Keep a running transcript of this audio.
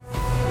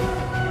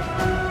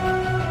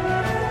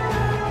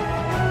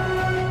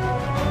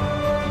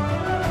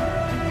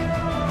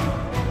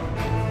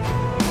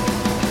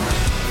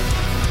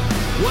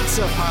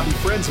What's up, hobby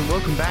friends, and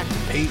welcome back to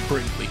Paint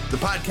Bravely, the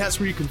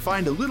podcast where you can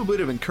find a little bit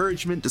of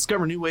encouragement,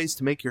 discover new ways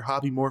to make your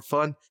hobby more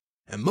fun,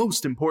 and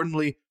most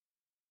importantly,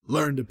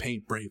 learn to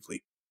paint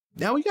bravely.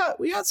 Now we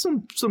got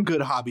some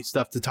good hobby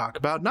stuff to talk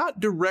about, not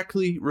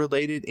directly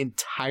related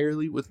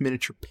entirely with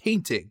miniature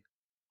painting,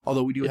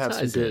 although we do have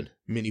some good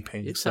mini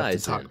painting stuff to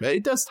talk about.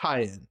 It does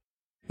tie in.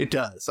 It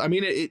does. I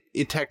mean,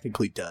 it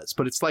technically does,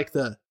 but it's like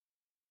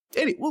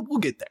we'll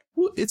get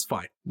there. It's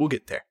fine. We'll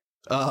get there.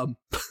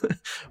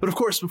 But of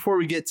course, before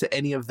we get to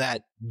any of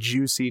that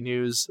juicy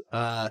news,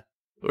 we're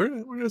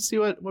gonna see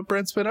what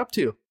Brent's been up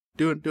to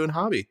doing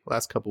hobby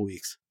last couple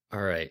weeks.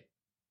 All right.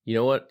 You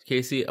know what,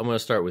 Casey? I'm going to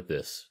start with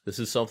this. This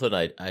is something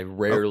I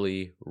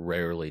rarely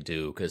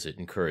do because it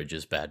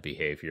encourages bad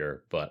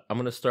behavior. But I'm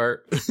going to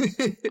start.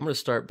 I'm going to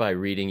start by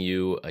reading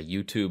you a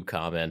YouTube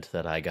comment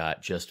that I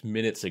got just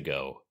minutes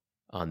ago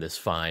on this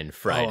fine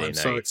Friday night. I'm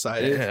so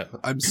excited.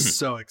 I'm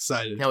so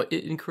excited. Now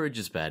it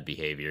encourages bad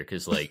behavior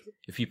because, like,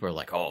 if people are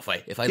like, "Oh,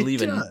 if I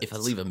leave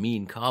a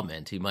mean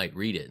comment, he might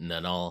read it, and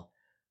then I'll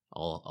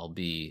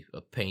be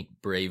a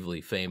Paint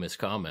Bravely famous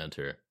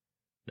commenter."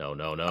 No.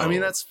 I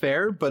mean, that's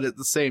fair, but at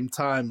the same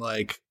time,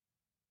 like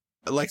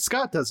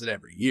Scott does it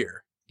every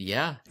year.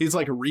 Yeah. He's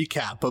like a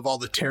recap of all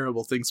the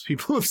terrible things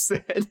people have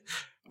said,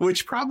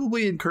 which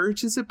probably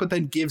encourages it, but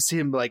then gives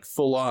him like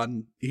full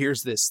on,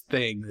 here's this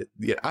thing that,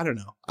 yeah, I don't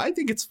know. I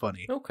think it's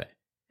funny. Okay.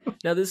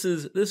 Now this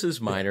is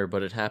minor,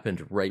 but it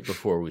happened right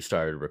before we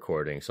started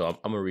recording, so I'm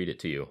going to read it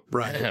to you.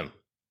 Right.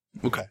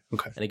 Okay.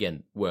 And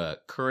again, we're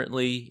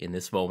currently in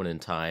this moment in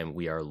time,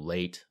 we are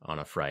late on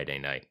a Friday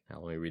night.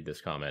 Now let me read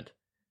this comment.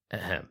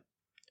 Ahem.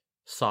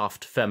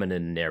 Soft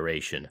feminine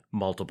narration,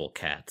 multiple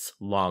cats,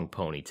 long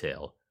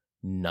ponytail,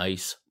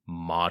 nice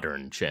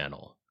modern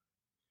channel.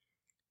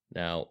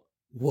 Now,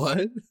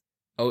 what?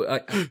 Oh,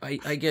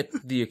 I get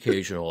the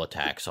occasional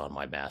attacks on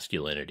my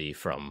masculinity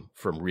from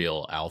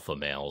real alpha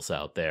males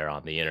out there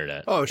on the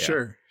internet. Oh,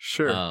 yeah.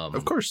 Sure.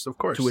 Of course.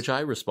 To which I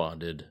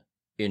responded,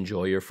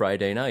 enjoy your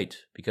Friday night,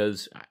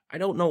 because I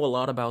don't know a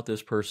lot about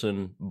this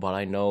person, but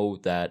I know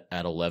that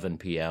at 11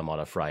 p.m.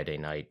 on a Friday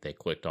night, they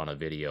clicked on a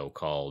video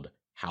called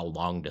 "How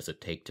Long Does It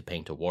Take to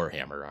Paint a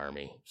Warhammer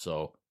Army?"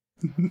 So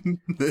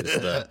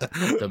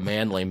the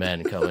manly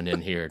men coming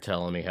in here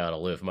telling me how to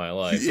live my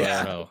life. Yeah.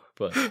 I don't know,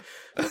 but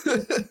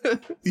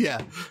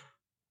yeah,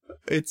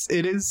 it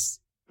is.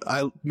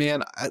 I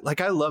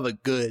love a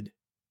good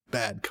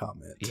bad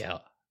comment. Yeah,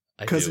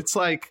 because it's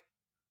like,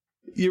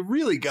 you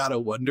really gotta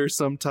wonder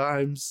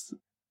sometimes.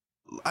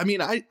 I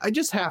mean, I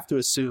just have to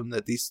assume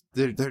that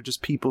they're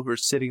just people who are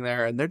sitting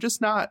there and they're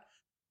just not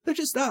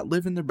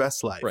living their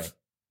best life, right?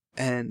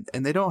 And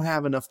they don't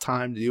have enough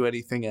time to do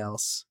anything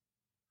else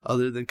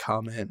other than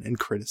comment and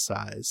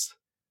criticize.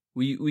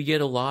 We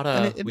get a lot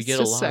of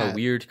of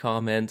weird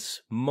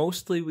comments.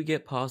 Mostly we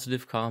get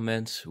positive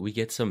comments. We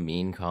get some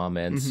mean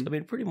comments. Mm-hmm. I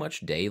mean, pretty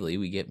much daily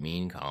we get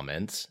mean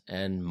comments,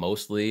 and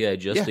mostly I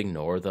just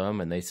ignore them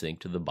and they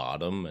sink to the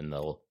bottom, and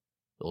they'll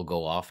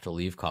go off to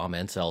leave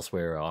comments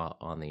elsewhere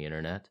on the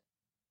internet.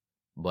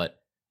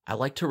 But I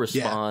like to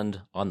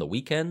respond on the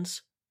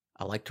weekends.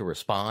 I like to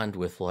respond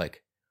with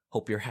like,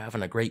 hope you're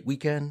having a great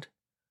weekend.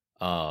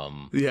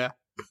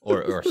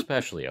 Or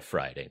especially a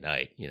Friday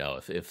night, you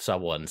know, if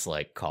someone's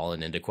like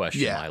calling into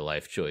question my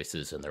life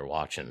choices and they're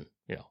watching,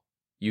 you know,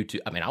 YouTube.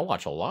 I mean, I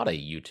watch a lot of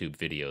YouTube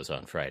videos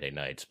on Friday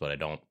nights, but I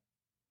don't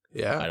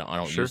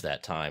use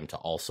that time to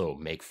also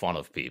make fun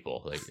of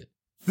people. Like,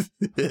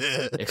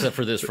 except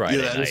for this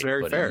Friday night. Is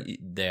very fair.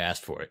 They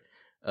asked for it.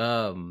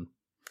 Yeah,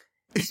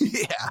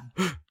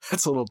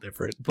 that's a little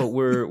different. But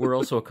we're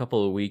also a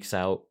couple of weeks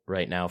out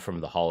right now from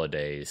the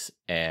holidays,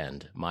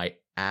 and my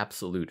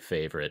absolute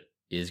favorite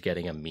is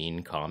getting a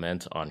mean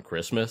comment on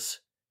Christmas,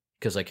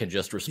 because I can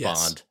just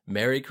respond,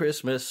 Merry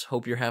Christmas,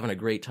 hope you're having a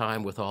great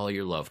time with all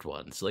your loved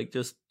ones. Like,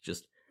 just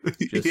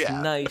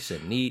nice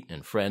and neat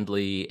and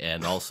friendly,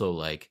 and also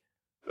like,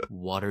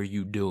 what are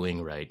you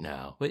doing right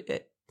now?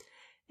 But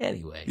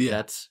anyway,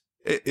 that's...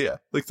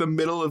 like the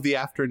middle of the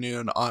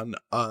afternoon on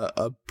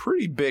a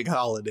pretty big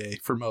holiday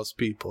for most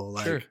people.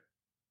 Like, sure.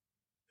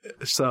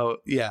 So,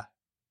 yeah.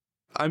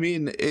 I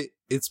mean,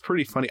 it's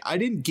pretty funny. I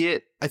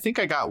think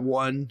I got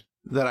one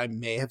that I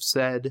may have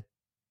said.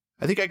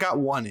 I think I got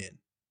one in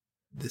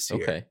this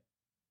year. Okay.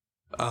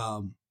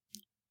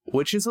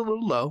 Which is a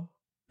little low,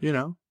 you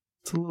know.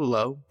 It's a little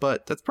low,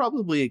 but that's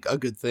probably a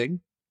good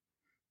thing.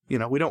 You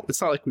know,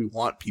 it's not like we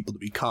want people to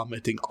be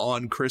commenting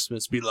on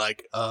Christmas, be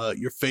like,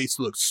 your face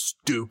looks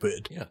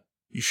stupid. Yeah.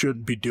 You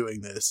shouldn't be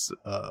doing this.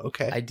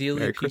 Okay. Ideally,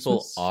 Merry people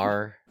Christmas.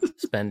 are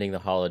spending the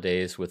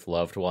holidays with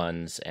loved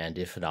ones, and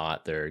if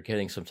not, they're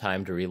getting some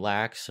time to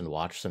relax and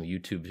watch some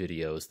YouTube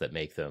videos that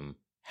make them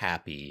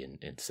happy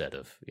instead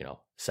of, you know,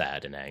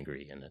 sad and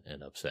angry and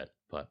upset.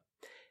 But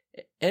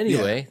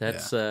anyway,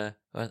 that's a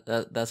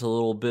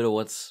little bit of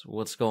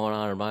what's going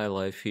on in my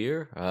life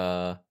here.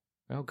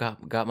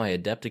 Got my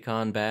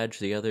Adepticon badge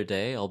the other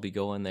day. I'll be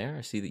going there.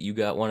 I see that you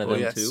got one of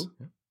them too.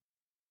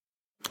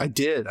 I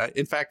did.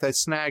 In fact, I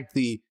snagged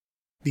the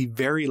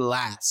very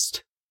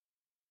last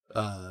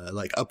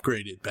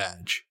upgraded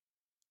badge.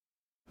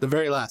 The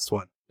very last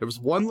one. There was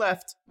one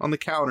left on the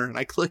counter, and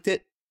I clicked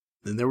it,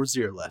 then there was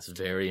 0 left. This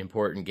very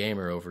important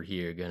gamer over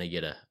here gonna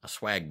get a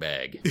swag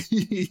bag.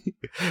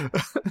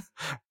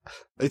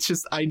 It's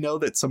just, I know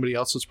that somebody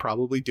else was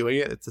probably doing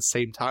it at the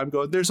same time,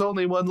 going, there's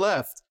only one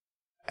left.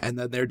 And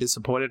then they're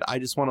disappointed. I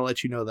just want to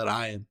let you know that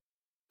I am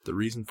the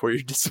reason for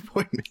your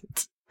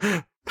disappointment.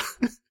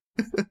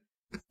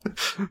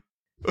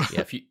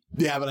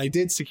 Yeah, but I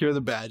did secure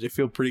the badge. I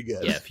feel pretty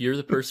good. Yeah, if you're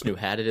the person who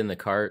had it in the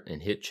cart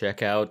and hit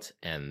checkout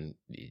and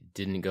it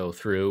didn't go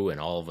through, and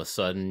all of a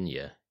sudden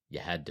you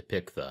had to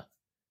pick the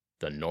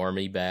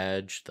normie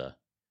badge, the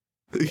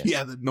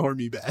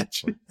normie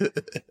badge,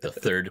 the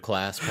third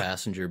class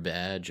passenger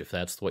badge, if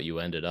that's what you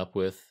ended up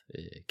with.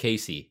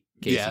 Casey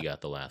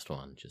got the last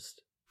one.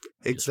 Just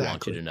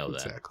want you to know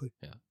that. Exactly.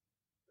 Yeah.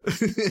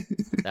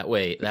 That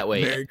way.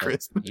 Merry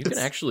Christmas. You can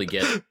actually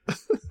get,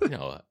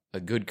 a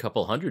good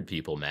couple hundred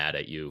people mad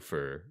at you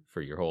for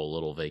your whole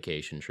little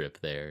vacation trip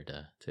there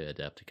to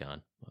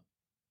Adepticon.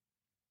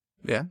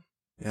 Yeah.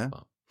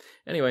 Well,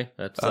 anyway,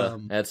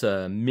 that's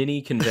a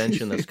mini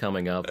convention that's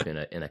coming up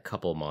in a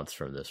couple months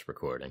from this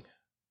recording.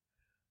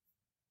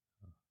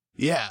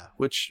 Yeah,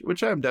 which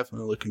I'm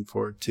definitely looking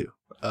forward to.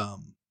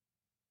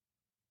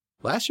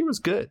 Last year was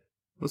good.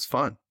 It was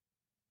fun.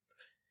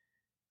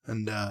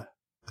 And I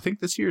think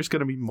this year is going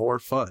to be more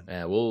fun.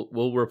 Yeah, we'll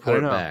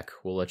report back.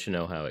 We'll let you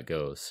know how it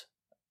goes.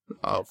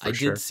 Oh, for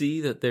sure. I did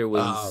see that there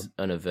was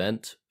an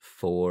event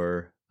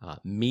for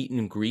meet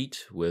and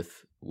greet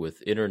with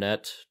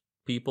internet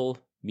people,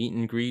 meet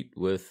and greet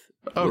with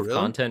really?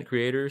 Content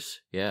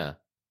creators. Yeah,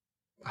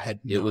 I had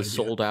no It was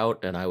idea. sold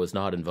out, and I was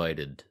not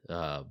invited.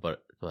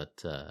 But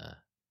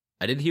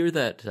I did hear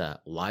that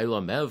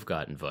Lila Mev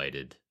got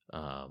invited.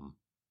 So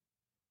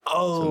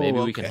maybe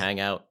we can hang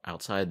out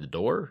outside the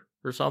door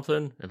or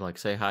something and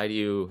say hi to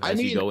you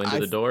as you go into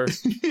the door.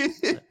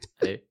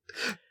 Hey.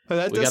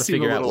 That we got to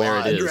figure out where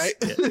it is, right?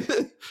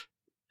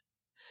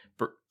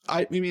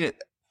 Yeah.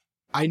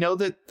 I know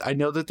that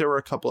there were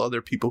a couple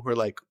other people who were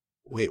like,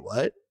 "Wait,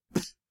 what?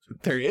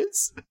 There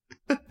is?"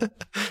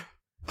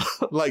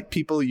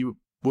 People you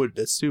would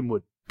assume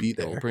would be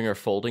there. We'll bring our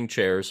folding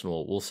chairs and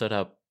we'll set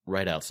up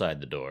right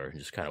outside the door and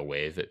just kind of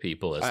wave at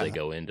people as they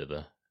go into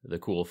the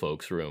cool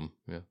folks room.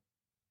 Yeah,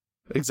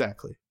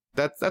 exactly.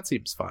 That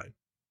seems fine.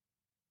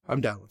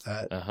 I'm down with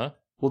that.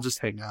 We'll just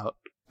hang out.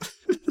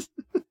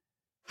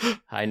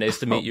 Hi, nice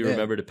to meet you. Man.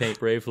 Remember to paint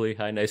bravely.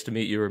 Hi, nice to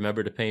meet you.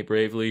 Remember to paint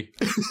bravely.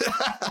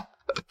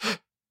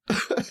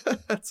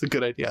 That's a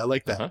good idea. I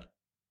like that.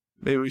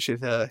 Maybe we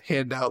should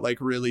hand out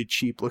really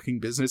cheap looking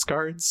business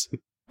cards.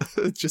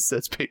 It just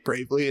says paint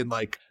bravely and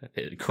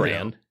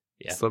crayon.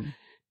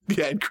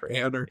 In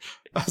crayon, or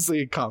I was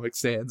thinking Comic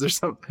Sans or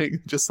something.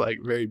 Just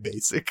very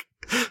basic.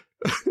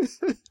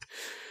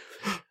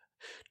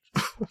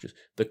 Just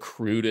the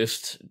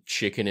crudest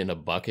chicken in a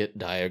bucket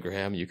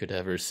diagram you could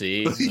ever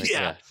see.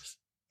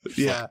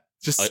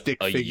 Just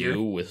stick figure. A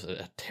U with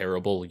a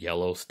terrible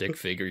yellow stick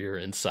figure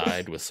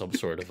inside with some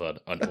sort of an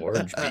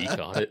orange beak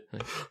on it.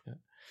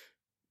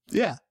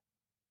 Yeah.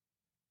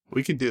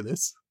 We can do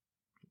this.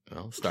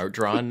 Well, start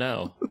drawing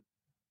now.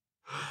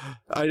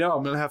 I know.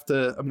 I'm gonna have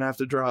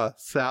to draw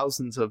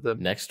thousands of them.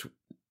 Next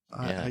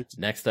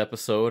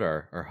episode,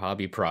 our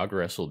hobby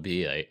progress will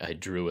be I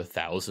drew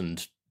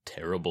 1,000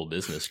 terrible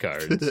business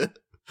cards.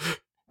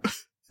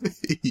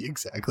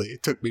 Exactly.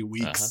 It took me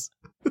weeks.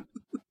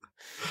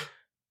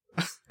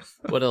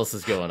 What else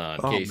is going on,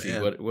 Casey?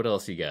 Man. What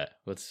else you got?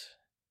 What's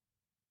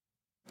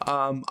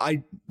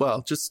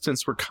just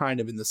since we're kind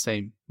of in the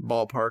same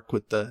ballpark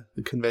with the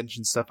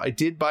convention stuff, I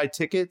did buy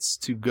tickets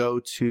to go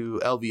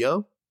to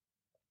LVO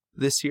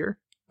this year.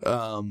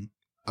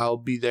 I'll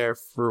be there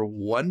for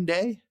 1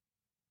 day.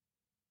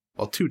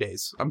 Well, 2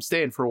 days. I'm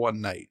staying for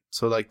one night.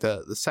 So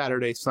the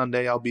Saturday,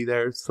 Sunday, I'll be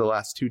there. It's the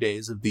last 2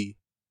 days of the,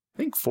 I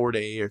think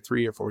 3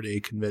 or 4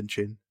 day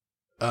convention.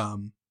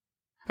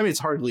 It's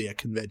hardly a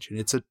convention.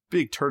 It's a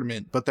big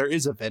tournament, but there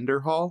is a vendor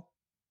hall.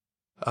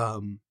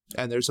 And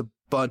there's a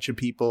bunch of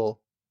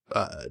people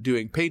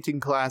doing painting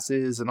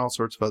classes and all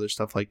sorts of other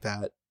stuff like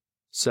that.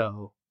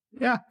 So,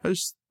 yeah,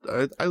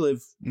 I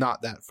live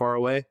not that far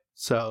away.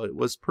 So it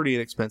was pretty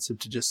inexpensive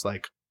to just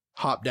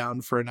hop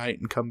down for a night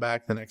and come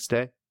back the next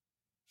day.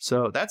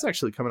 So that's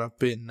actually coming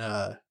up in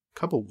a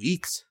couple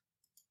weeks.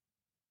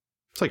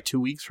 It's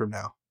 2 weeks from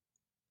now.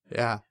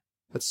 Yeah,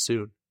 that's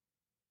soon.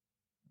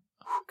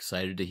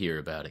 Excited to hear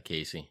about it,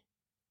 Casey.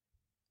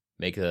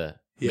 Make the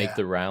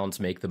rounds,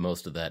 make the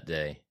most of that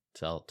day.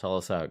 Tell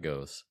us how it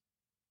goes.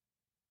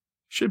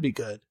 Should be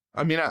good.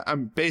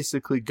 I'm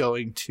basically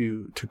going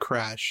to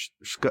crash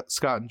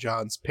Scott and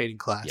John's painting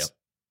class. Yep.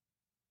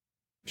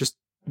 Just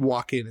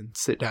walk in and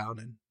sit down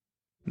and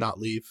not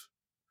leave.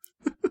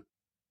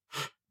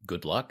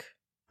 Good luck.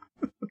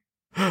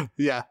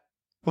 Yeah,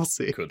 we'll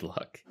see. Good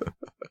luck.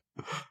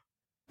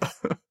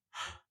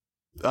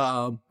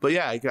 But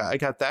yeah, I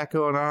got that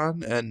going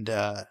on, and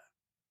other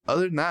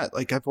than that,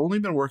 I've only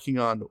been working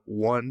on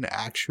one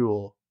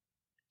actual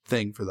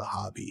thing for the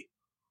hobby,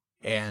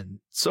 and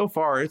so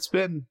far it's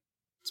been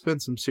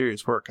some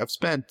serious work. I've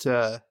spent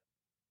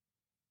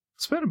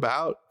spent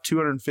about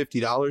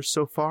 $250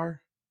 so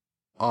far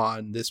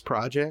on this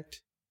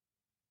project.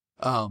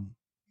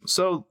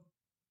 So,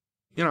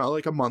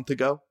 like a month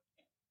ago,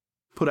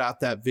 put out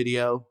that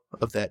video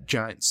of that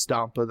giant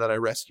Stampa that I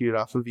rescued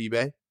off of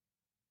eBay.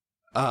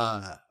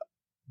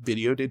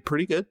 Video did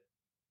pretty good.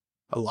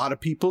 A lot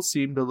of people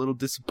seemed a little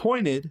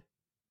disappointed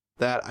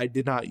that I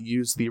did not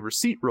use the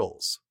receipt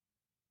rolls,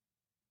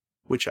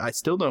 which I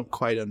still don't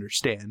quite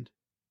understand,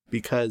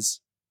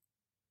 because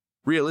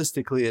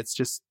realistically, it's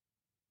just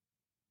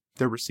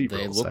the receipt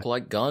rolls. They look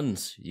like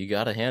guns. You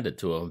gotta hand it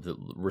to them. The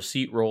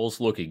receipt rolls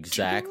look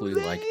exactly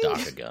like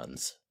DACA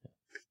guns.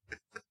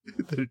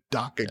 They're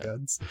DACA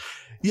guns.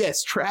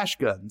 Yes, trash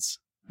guns.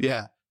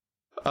 Yeah.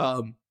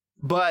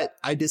 But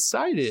I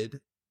decided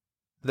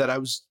that I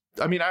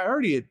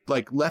already had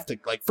left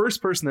it,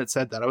 first person that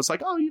said that. I was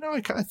like, oh,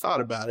 I kind of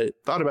thought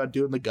about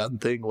doing the gun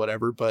thing,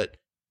 whatever, but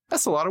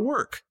that's a lot of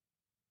work,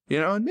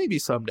 and maybe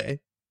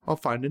someday I'll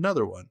find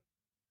another one.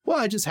 Well,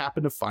 I just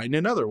happened to find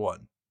another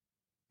one.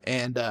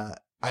 And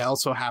I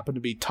also happened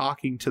to be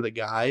talking to the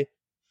guy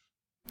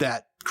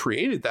that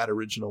created that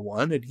original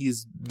one, and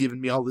he's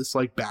given me all this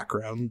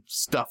background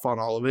stuff on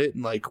all of it,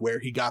 and where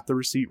he got the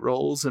receipt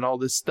rolls and all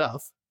this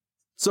stuff.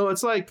 So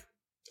it's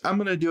I'm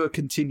going to do a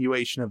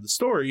continuation of the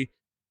story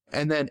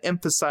and then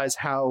emphasize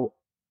how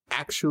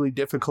actually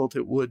difficult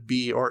it would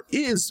be, or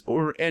is,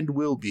 and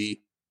will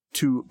be,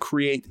 to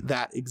create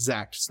that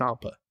exact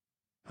Stampa.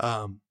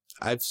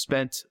 I've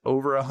spent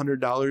over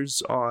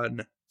 $100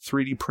 on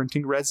 3D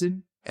printing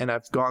resin, and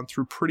I've gone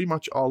through pretty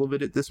much all of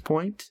it at this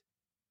point.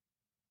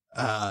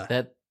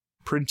 That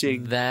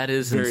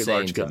is very insane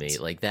large to guns.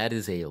 me. That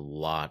is a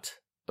lot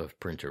of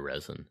printer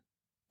resin.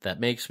 That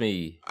makes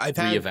me I've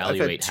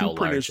reevaluate had two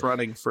printers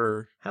running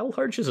for. How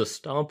large is a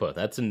Stampa?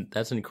 That's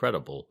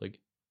incredible.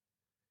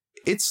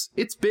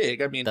 It's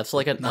big. I mean, that's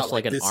like an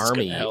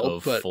army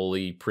of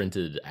fully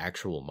printed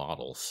actual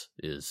models.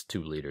 Is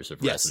 2 liters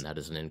of resin. That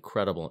is an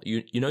incredible.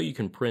 You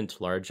can print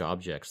large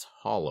objects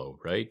hollow,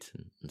 right,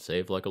 and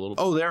save a little.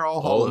 Oh, they're all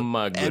hollowed. Oh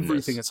my goodness,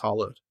 everything is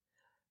hollowed.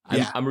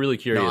 I'm really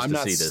curious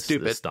to see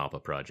this Stampa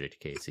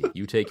project, Casey.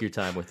 You take your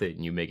time with it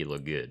and you make it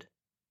look good.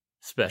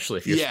 Especially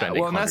if you're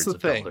spending hundreds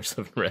of dollars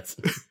of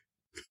resin.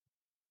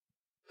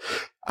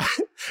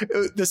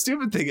 The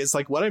stupid thing is,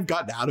 what I've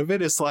gotten out of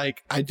it is, I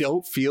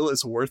don't feel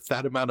it's worth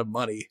that amount of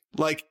money.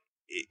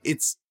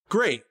 It's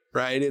great,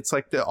 right? It's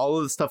all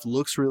of the stuff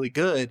looks really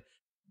good.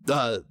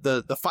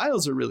 The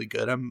files are really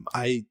good.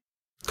 I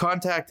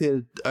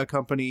contacted a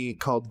company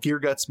called Gear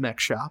Guts Mech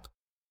Shop.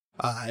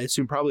 I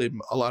assume probably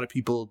a lot of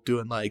people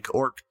doing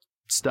orc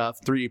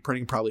stuff, 3D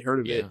printing, probably heard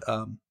of it.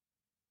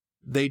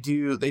 They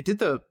did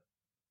the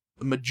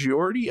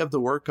majority of the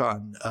work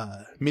on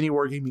Mini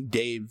Wargaming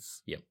Dave.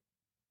 Yep.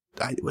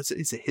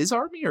 Is it his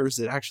army, or is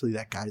it actually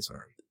that guy's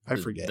army? I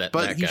forget.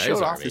 But he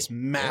showed off this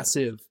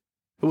massive.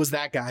 It was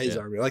that guy's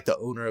army, the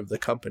owner of the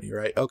company,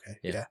 right? Okay,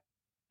 yeah.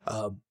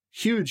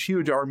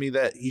 Huge army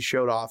that he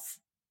showed off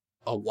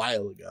a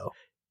while ago.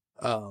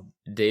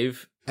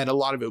 Dave, and a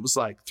lot of it was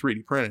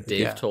 3D printed.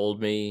 Dave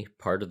told me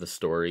part of the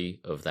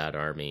story of that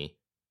army,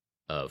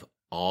 of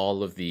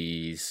all of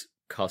these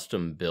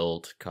custom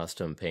built,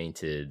 custom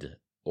painted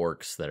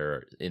orcs that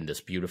are in this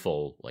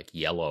beautiful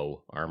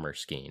yellow armor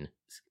scheme.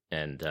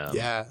 And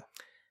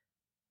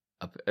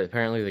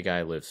apparently the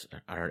guy lives,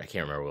 I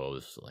can't remember what it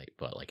was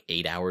but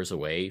 8 hours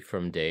away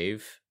from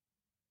Dave,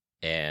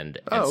 and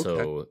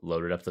so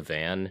loaded up the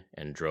van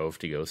and drove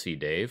to go see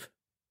Dave.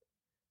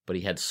 But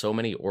he had so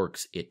many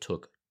orcs, it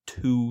took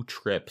 2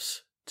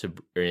 trips to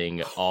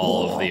bring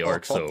all of the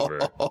orcs over.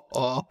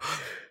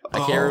 I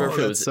can't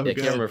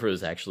remember if it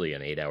was actually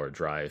an 8-hour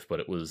drive,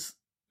 but it was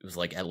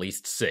at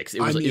least 6.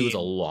 It was a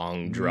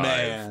long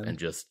drive, and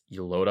just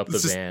you load up the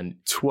van,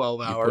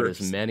 12 hours. You put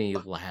as many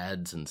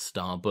lads and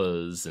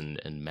Stampas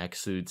and mech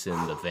suits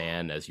in the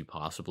van as you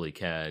possibly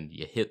can.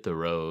 You hit the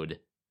road.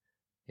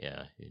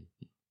 Yeah.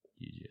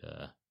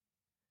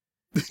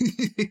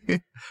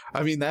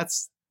 I mean,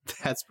 that's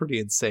pretty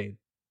insane.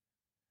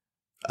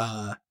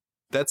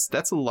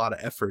 That's a lot of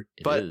effort.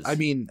 But I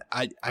mean,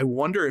 I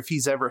wonder if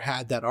he's ever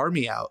had that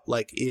army out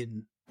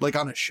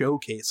on a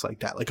showcase like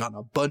that, on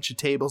a bunch of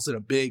tables in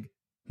a big,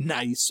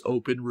 nice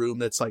open room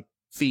that's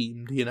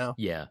themed,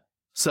 Yeah.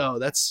 So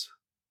that's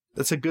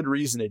a good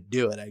reason to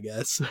do it, I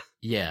guess.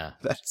 Yeah.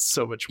 That's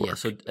so much work. Yeah,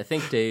 so I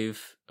think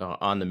Dave,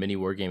 on the Mini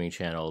Wargaming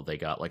channel, they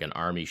got an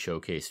army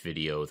showcase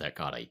video that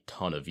got a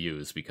ton of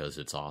views because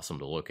it's awesome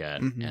to look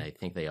at. Mm-hmm. And I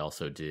think they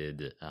also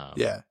did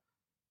a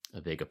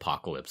big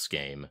apocalypse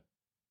game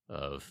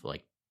of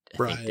I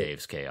think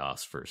Dave's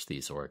Chaos versus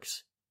these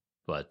orcs.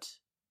 But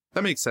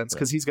that makes sense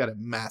because he's got a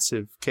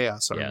massive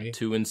Chaos army. Yeah,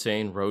 2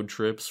 insane road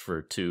trips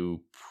for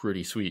 2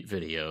 pretty sweet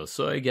videos.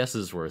 So I guess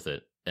it's worth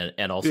it.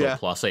 And also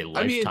plus a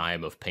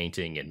lifetime of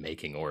painting and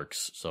making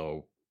orcs.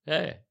 So,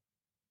 hey.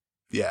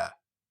 Yeah.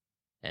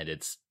 And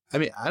it's... I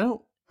mean, I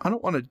don't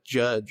want to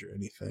judge or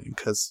anything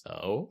because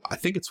I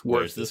think it's worth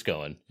Where's this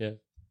going? Yeah.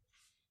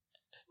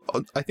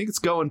 I think it's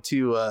going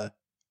to...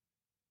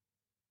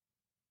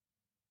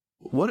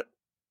 What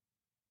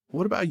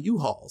about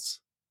U-Hauls?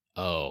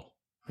 Oh.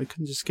 I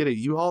couldn't just get a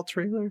U-Haul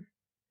trailer.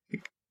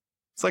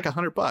 It's like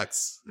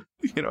 $100.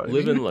 You know what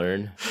Live I mean? and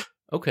learn.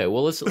 Okay,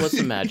 well, let's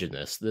imagine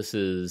this. This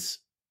is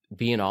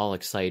being all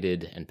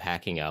excited and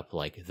packing up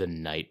like the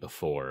night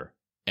before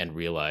and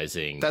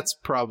realizing... That's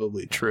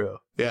probably true,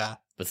 yeah.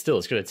 But still,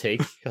 it's going to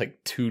take like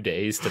 2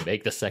 days to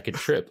make the second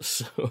trip,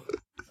 so...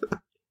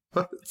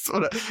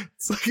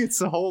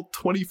 It's a whole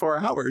 24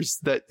 hours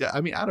that,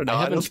 I mean, I don't know.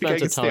 I haven't spent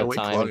a ton of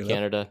time in enough.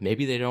 Canada.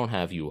 Maybe they don't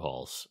have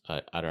U-Hauls.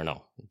 I don't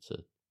know.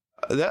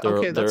 There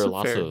are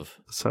lots of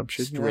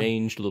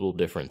strange little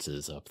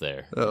differences up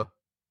there. Oh,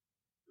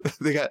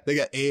 they got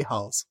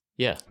A-Hauls.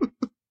 Yeah.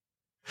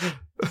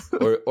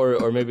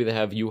 or maybe they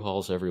have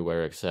U-Hauls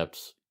everywhere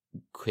except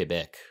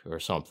Quebec or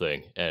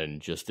something,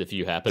 and just if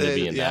you happen to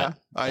be in that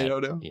I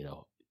don't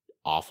know,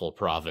 awful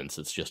province,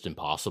 it's just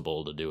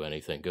impossible to do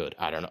anything good.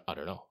 I don't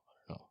know.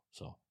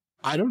 So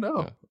I don't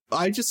know.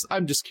 Yeah.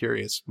 I'm just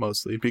curious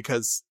mostly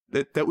because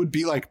that would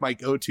be like my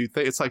go-to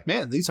thing. It's like,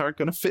 man, these aren't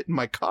going to fit in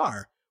my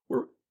car.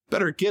 We're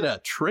better get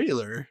a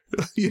trailer.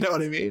 You know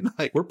what I mean?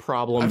 Like, we're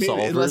problem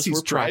solvers. Unless he's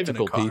we're driving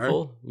practical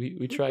people.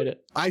 We tried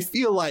it. I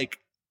feel like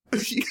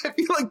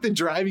the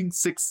driving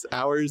 6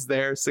 hours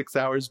there, 6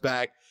 hours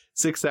back,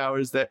 6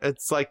 hours there.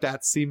 It's like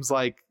that seems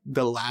like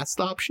the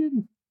last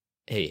option.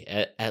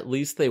 Hey, at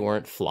least they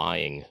weren't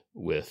flying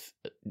with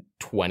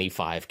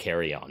 25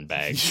 carry-on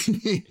bags.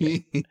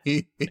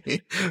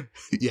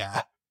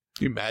 Yeah.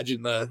 You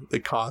imagine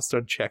the cost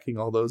on checking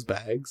all those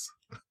bags.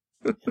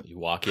 You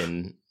walk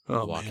into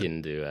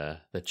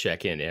the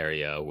check-in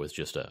area with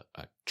just a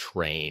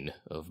train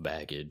of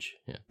baggage.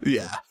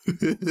 Yeah.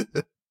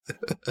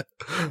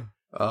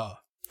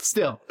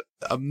 Still,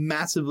 a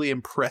massively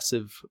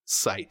impressive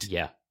sight.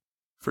 Yeah.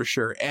 For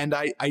sure. And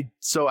I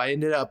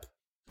ended up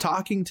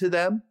talking to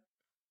them.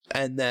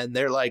 And then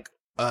they're like,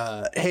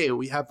 hey,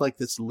 we have like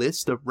this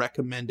list of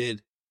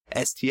recommended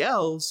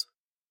STLs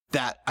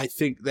that I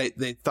think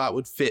they thought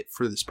would fit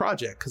for this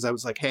project. Because I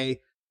was like, hey,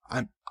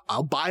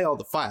 I'll buy all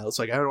the files.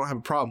 Like, I don't have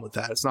a problem with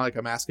that. It's not like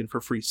I'm asking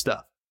for free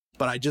stuff.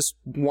 But I just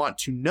want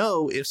to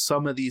know if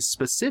some of these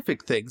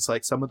specific things,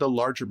 like some of the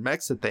larger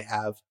mechs that they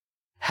have,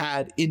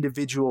 had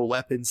individual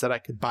weapons that I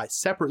could buy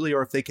separately,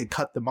 or if they could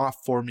cut them off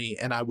for me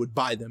and I would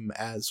buy them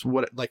as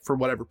for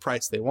whatever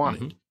price they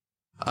wanted.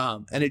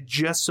 Mm-hmm. And it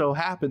just so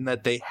happened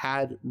that they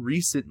had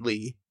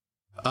recently,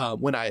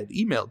 when I had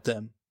emailed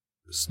them,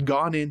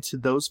 gone into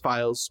those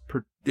files,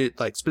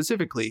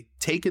 specifically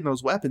taken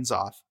those weapons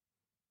off,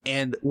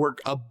 and were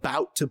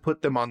about to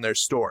put them on their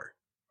store.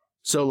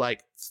 So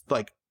like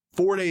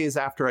 4 days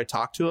after I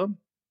talked to them,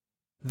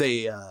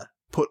 they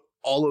put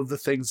all of the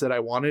things that I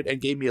wanted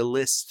and gave me a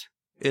list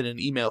in an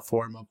email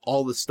form of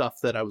all the stuff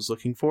that I was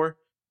looking for.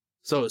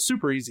 So it was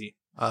super easy.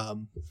 I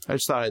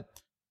just thought I'd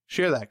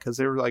share that because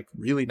they were like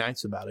really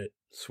nice about it.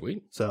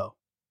 Sweet. So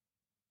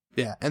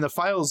yeah, and the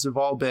files have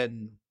all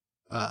been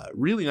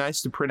really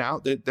nice to print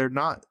out. They're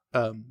not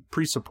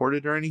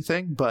pre-supported or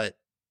anything, but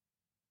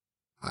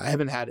I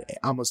haven't had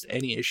almost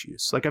any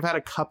issues. Like, I've had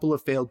a couple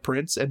of failed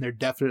prints and they're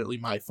definitely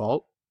my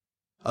fault.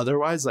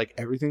 Otherwise, like,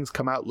 everything's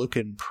come out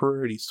looking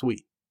pretty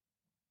sweet.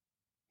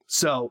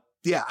 So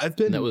yeah, I've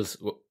been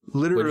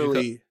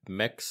literally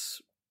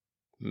Mechs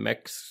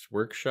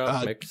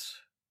Workshop.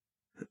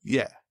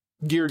 Yeah.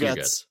 Gear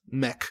Guts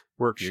Mech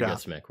Workshop. Gear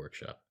Guts Mech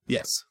Workshop.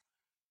 Yes.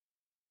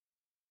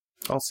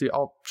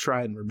 I'll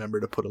try and remember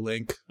to put a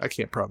link. I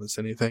can't promise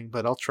anything,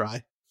 but I'll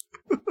try.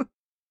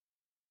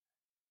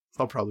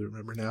 I'll probably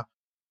remember now.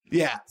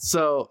 Yeah,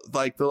 so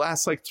like the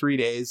last 3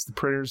 days, the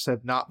printers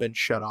have not been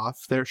shut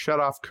off. They're shut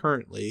off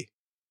currently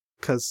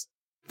because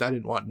I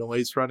didn't want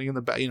noise running in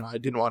the back. I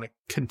didn't want to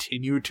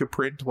continue to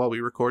print while we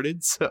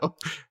recorded, so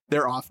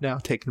they're off now,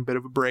 taking a bit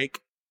of a break.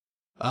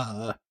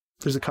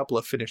 There's a couple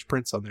of finished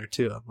prints on there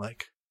too. I'm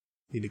like,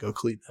 need to go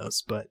clean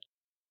those. But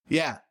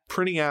yeah,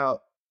 printing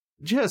out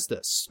just a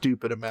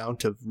stupid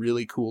amount of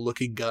really cool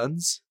looking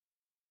guns.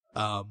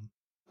 I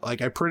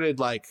printed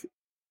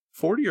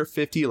 40 or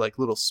 50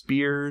 little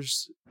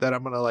spears that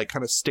I'm gonna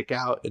kind of stick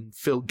out and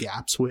fill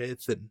gaps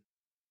with, and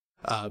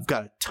I've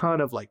got a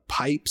ton of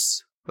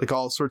pipes,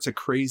 all sorts of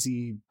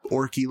crazy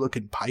orky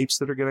looking pipes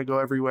that are gonna go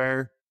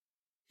everywhere.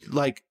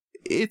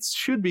 It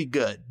should be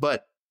good,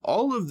 but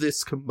all of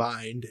this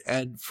combined,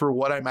 and for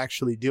what I'm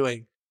actually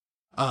doing,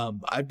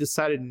 I've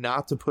decided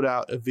not to put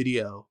out a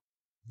video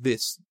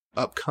this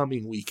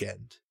upcoming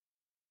weekend.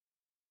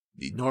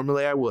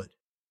 Normally I would,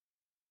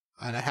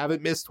 and I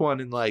haven't missed one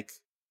in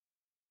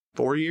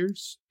 4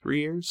 years,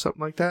 3 years,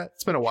 something like that.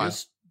 It's been a while.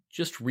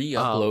 Just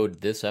re-upload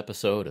this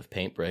episode of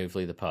Paint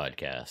Bravely the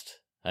podcast.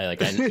 I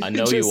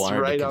know you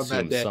wanted to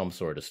consume some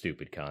sort of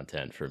stupid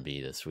content from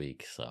me this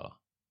week, so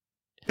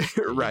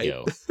right.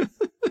 You go.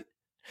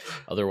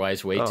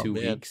 Otherwise, wait 2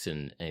 weeks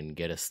and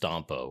get a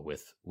Stompo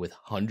with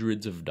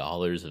hundreds of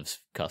dollars of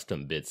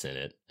custom bits in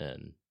it,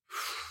 and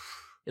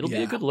it'll be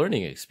a good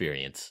learning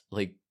experience.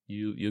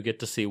 You get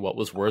to see what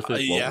was worth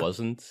it, what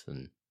wasn't,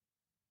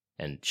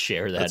 and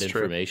share that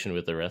information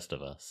with the rest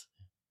of us.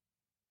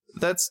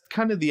 That's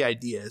kind of the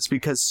idea, is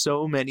because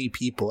so many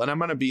people, and I'm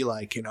going to be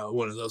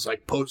one of those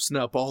posting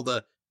up all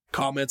the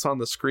comments on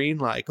the screen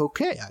like,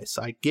 okay,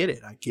 I get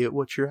it. I get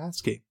what you're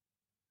asking.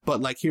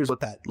 But like, here's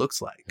what that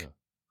looks like,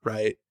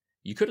 right?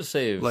 You could have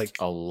saved like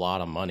a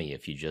lot of money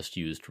if you just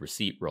used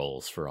receipt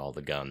rolls for all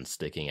the guns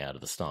sticking out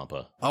of the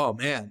Stompa. Oh,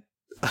 man.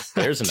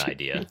 There's an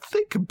idea.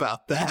 Think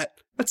about that.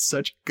 That's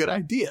such a good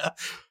idea.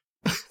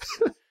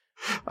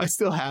 I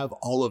still have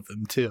all of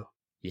them, too.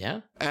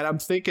 Yeah? And I'm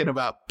thinking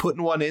about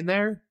putting one in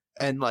there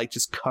and like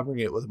just covering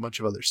it with a bunch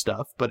of other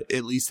stuff, but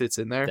at least it's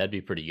in there. That'd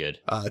be pretty good.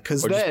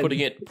 Because or then,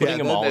 just putting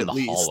them all in the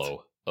least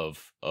hollow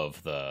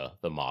of the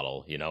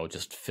model, you know,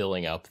 just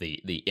filling up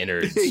the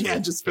innards. Yeah,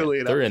 just filling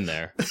it up. They're in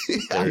there.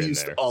 I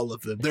used all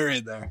of them. They're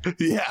in there.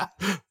 Yeah.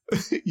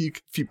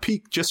 If you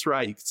peek just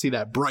right, you can see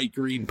that bright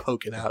green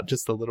poking out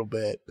just a little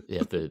bit.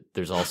 Yeah,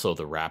 there's also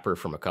the wrapper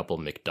from a couple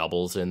of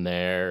McDoubles in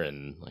there,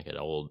 and like an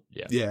old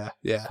a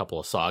couple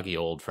of soggy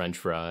old French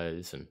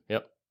fries, and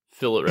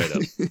fill it right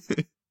up.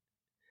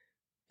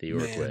 The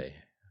Orc way.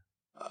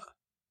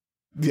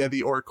 Yeah,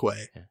 the Orc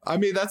way. Yeah. I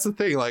mean, that's the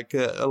thing. Like,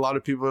 a lot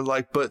of people are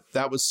like, but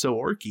that was so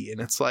orky. And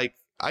it's like,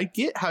 I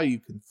get how you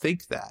can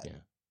think that. Yeah.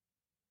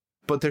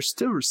 But there's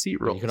still receipt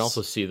rolls. You can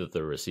also see that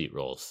they're receipt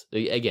rolls.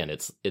 Again,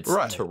 it's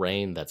right.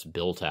 terrain that's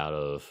built out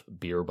of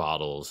beer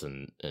bottles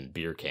and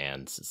beer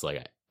cans. It's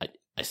like,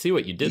 I see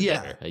what you did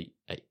there.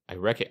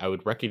 I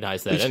would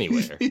recognize that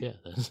anywhere. Yeah.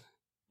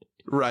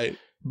 Right.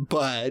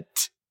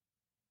 But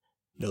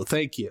no,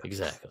 thank you.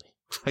 Exactly.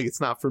 Like,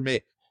 it's not for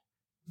me.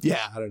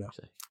 Yeah, I don't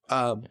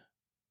know.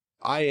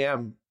 I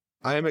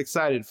am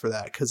excited for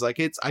that because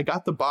like I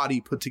got the body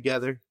put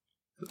together.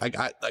 I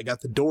got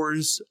the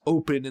doors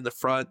open in the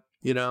front.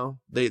 You know,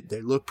 they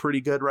look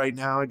pretty good right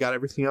now. I got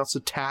everything else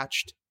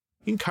attached.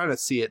 You can kind of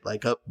see it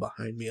like up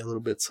behind me a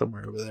little bit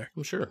somewhere over there.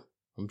 I'm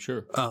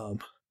sure.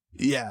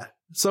 Yeah.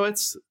 So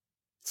it's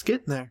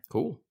getting there.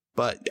 Cool.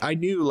 But I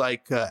knew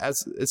like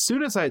as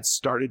soon as I had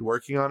started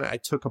working on it, I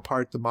took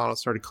apart the model,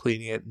 started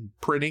cleaning it and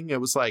printing.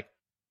 It was like,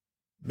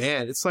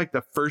 man, it's like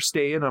the first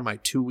day in on my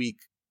 2-week,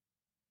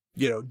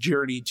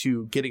 journey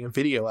to getting a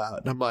video out.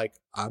 And I'm like,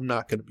 I'm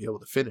not going to be able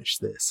to finish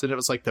this. And it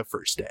was like the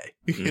first day,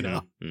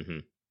 Mm-hmm.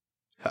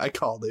 I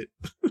called it.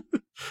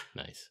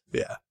 Nice.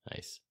 Yeah.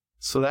 Nice.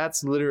 So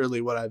that's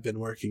literally what I've been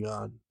working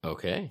on.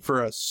 Okay.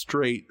 For a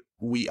straight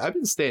week. I've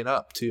been staying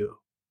up too,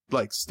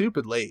 like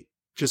stupid late.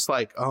 Just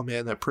like, oh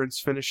man, that print's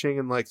finishing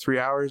in like 3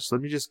 hours. Let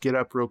me just get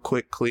up real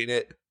quick, clean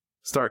it,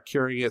 start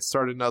curing it,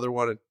 start another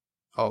one, and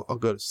I'll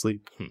go to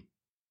sleep.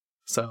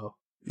 So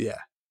yeah.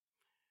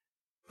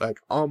 Like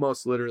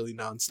almost literally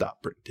nonstop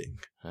printing.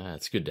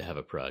 It's good to have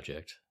a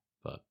project,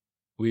 but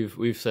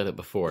we've said it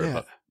before. Yeah.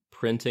 But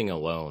printing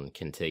alone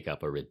can take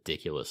up a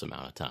ridiculous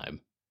amount of time,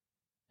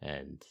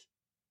 and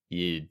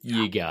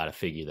you gotta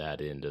figure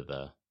that into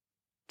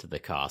the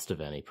cost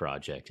of any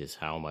project is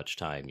how much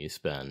time you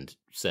spend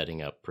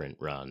setting up print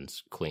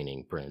runs,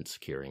 cleaning prints,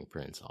 curing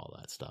prints, all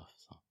that stuff.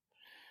 So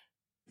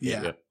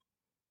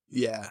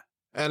yeah,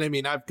 and I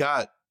mean I've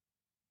got,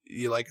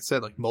 like I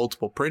said, like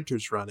multiple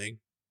printers running.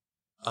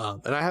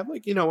 And I have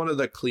like, one of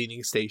the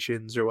cleaning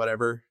stations or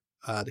whatever,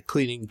 the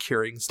cleaning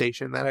curing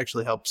station that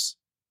actually helps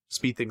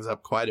speed things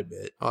up quite a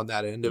bit on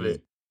that end of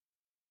it.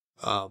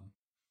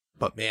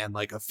 But man,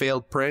 like a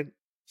failed print.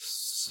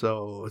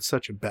 So it's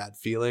such a bad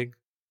feeling.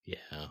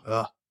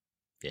 Yeah.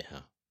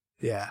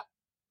 Yeah.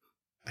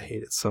 I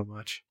hate it so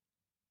much.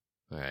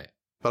 All right.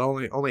 But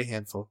only a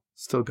handful.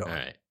 Still going. All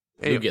right.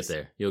 Anyways.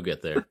 You'll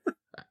get there.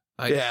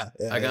 I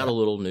I got a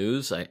little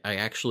news. I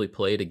actually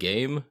played a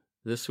game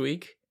this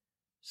week.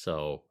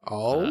 So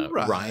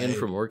right. Ryan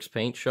from Works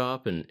Paint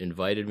Shop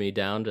invited me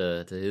down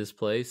to his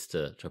place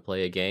to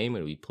play a game,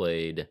 and we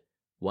played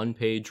One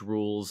Page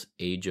Rules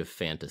Age of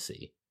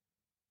Fantasy.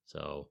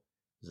 So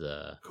it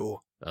was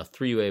cool. A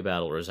 3-way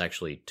battle. It was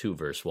actually 2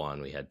 versus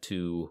 1. We had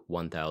 2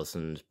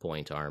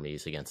 1,000-point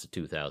armies against a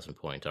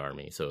 2,000-point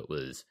army. So it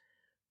was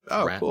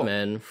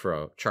Ratmen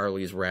from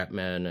Charlie's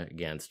Ratmen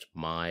against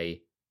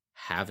my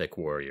Havoc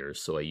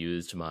Warriors. So I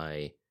used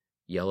my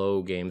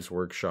Yellow Games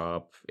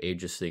Workshop,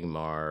 Age of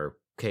Sigmar,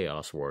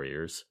 Chaos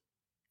Warriors,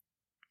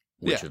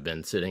 which have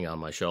been sitting on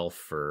my shelf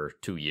for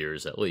 2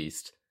 years at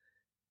least.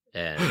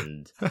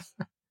 And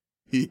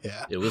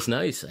yeah, it was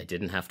nice. I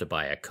didn't have to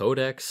buy a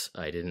codex.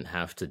 I didn't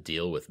have to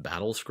deal with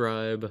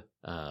Battlescribe.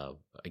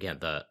 Again,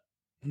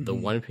 the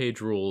One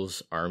Page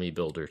Rules army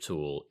builder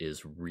tool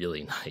is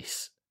really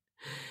nice.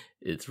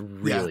 It's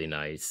really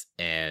nice,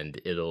 and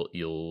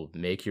you'll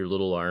make your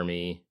little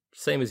army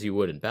same as you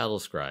would in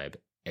Battlescribe,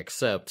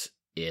 except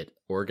it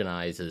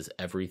organizes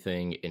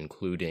everything,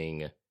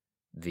 including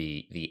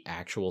the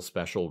actual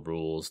special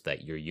rules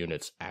that your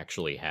units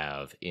actually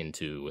have,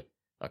 into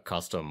a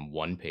custom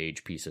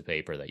 1-page piece of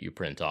paper that you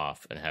print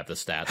off and have the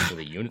stats for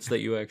the units that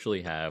you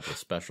actually have with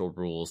special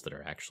rules that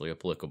are actually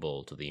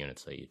applicable to the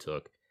units that you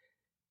took.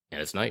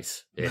 And it's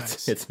nice.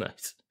 It's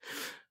nice.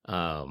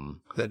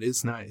 That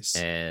is nice.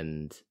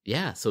 And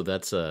yeah, so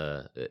that's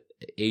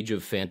Age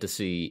of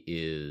Fantasy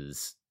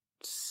is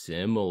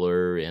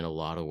similar in a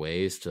lot of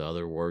ways to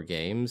other war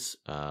games.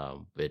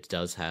 It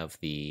does have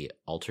the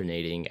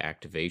alternating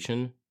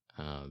activation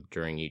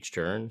during each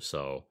turn,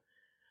 so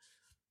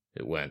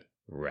it went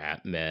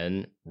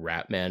Ratman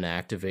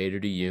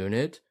activated a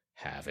unit.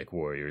 Havoc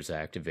Warriors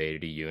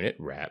activated a unit,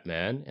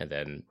 Ratman, and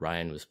then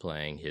Ryan was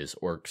playing his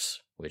orcs,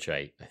 which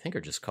I think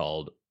are just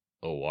called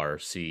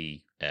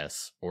ORCS,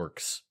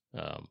 orcs.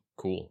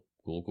 Cool.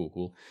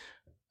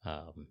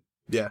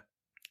 Yeah.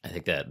 I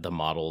think that the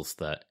models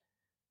that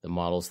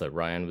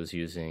Ryan was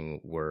using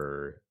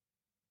were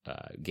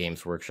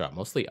Games Workshop,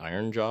 mostly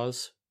Iron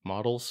Jaws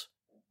models,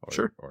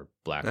 or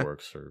Black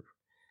Orcs, or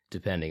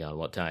depending on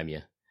what time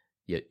you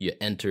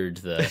entered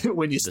the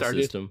when you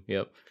started system.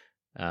 Yep.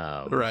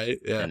 Right.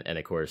 Yeah. And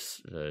of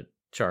course,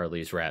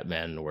 Charlie's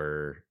Ratmen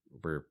were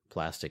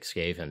plastic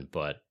Skaven,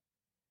 but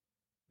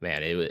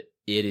man, it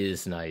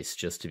is nice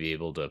just to be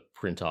able to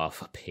print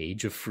off a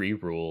page of free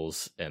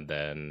rules and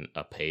then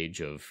a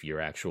page of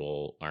your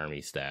actual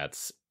army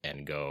stats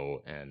and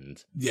go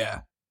and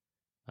yeah.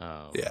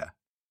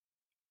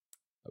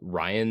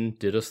 Ryan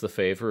did us the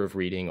favor of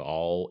reading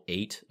all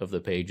 8 of the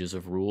pages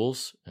of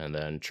rules, and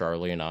then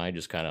Charlie and I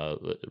just kind of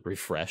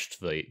refreshed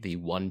the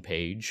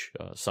 1-page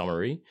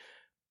summary.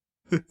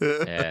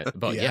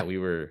 But yeah, we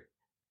were.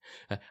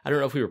 I don't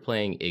know if we were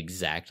playing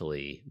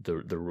exactly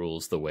the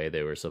rules the way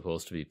they were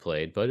supposed to be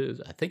played, but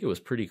I think it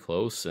was pretty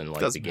close, and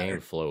like the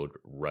game flowed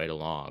right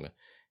along,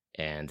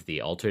 and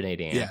the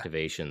alternating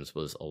activations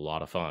was a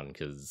lot of fun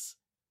because,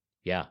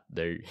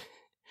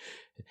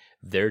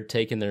 they're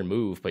taking their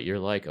move, but you're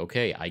like,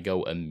 okay, I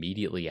go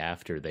immediately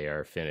after they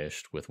are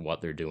finished with what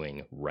they're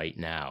doing right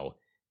now.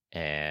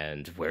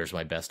 And where's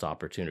my best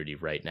opportunity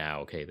right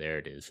now? Okay, there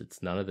it is.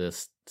 It's none of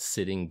this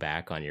sitting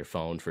back on your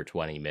phone for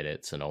 20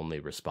 minutes and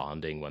only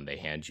responding when they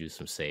hand you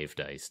some save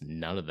dice.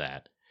 None of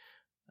that.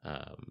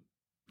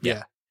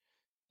 Yeah.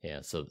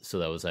 So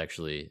that was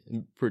actually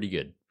pretty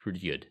good.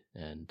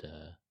 And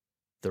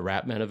the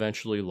Ratmen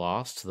eventually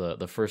lost.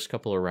 The first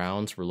couple of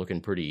rounds were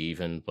looking pretty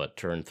even, but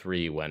turn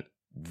 3 went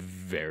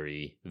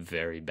very,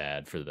 very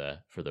bad for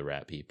the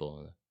Rat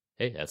people.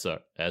 Hey, that's all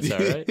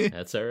right.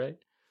 That's all right.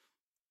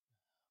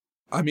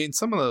 I mean,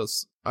 some of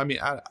those, I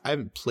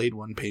haven't played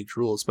 1-page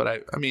rules, but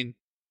I mean,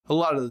 a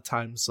lot of the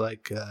times,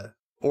 like,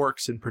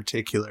 orcs in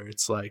particular,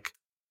 it's like,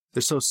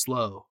 they're so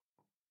slow.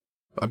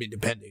 I mean,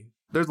 depending.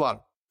 There's a lot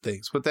of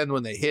things, but then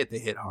when they hit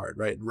hard,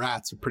 right? And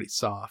rats are pretty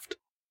soft.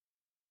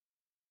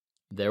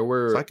 There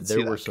were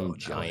some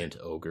giant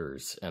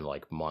ogres and,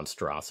 like,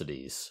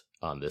 monstrosities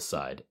on this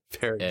side.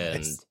 Very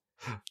nice.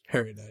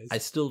 Very nice. I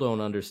still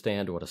don't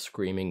understand what a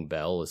screaming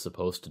bell is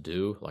supposed to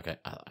do. Like,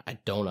 I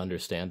don't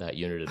understand that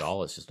unit at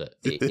all. It's just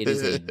it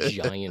is a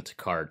giant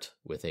cart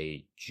with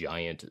a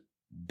giant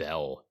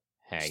bell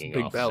hanging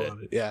off of it.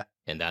 On it. Yeah.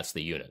 And that's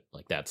the unit.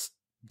 Like, that's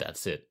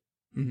it.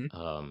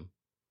 Mm-hmm.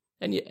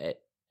 And yeah,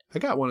 I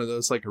got one of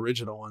those, like,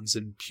 original ones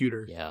in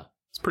pewter. Yeah.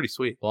 It's pretty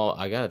sweet. Well,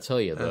 I gotta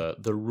tell you,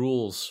 the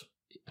rules,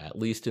 at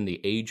least in the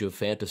Age of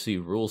Fantasy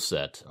rule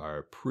set,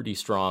 are pretty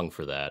strong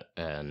for that.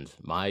 And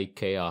my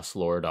Chaos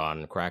Lord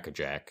on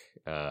Crackerjack,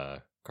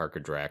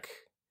 Karkadrak,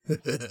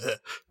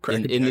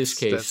 in this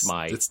case,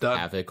 my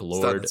Havoc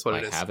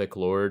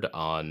Lord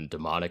on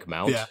Demonic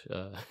Mount.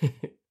 Yeah.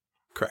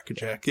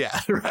 Crackerjack, yeah,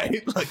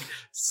 right? Like,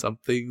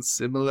 something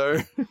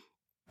similar.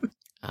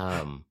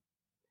 Man,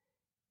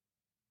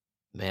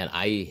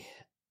 I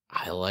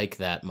like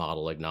that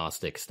model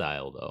agnostic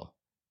style, though.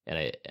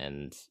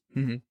 And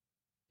mm-hmm.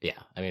 Yeah,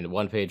 I mean,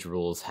 1-page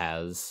rules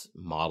has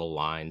model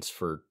lines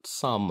for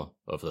some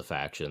of the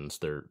factions.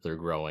 They're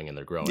growing and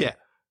they're growing. Yeah.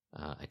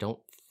 I don't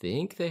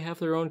think they have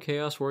their own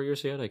Chaos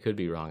Warriors yet. I could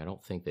be wrong. I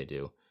don't think they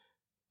do.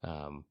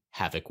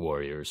 Havoc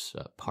Warriors.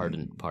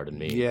 Pardon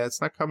me. Yeah,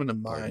 it's not coming to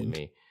mind. Pardon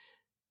me.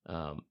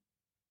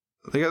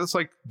 They got those,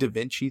 like, Da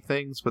Vinci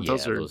things, but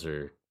those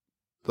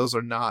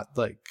are not,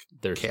 like,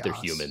 they're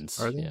chaos, humans.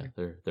 Are they?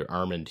 Yeah, they're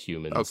armored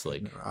humans. Okay,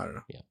 like, no, I don't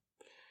know. Yeah.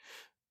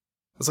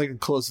 It's like the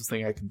closest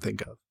thing I can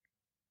think of.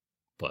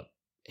 But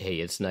hey,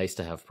 it's nice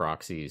to have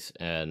proxies,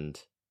 and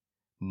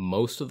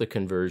most of the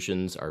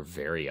conversions are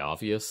very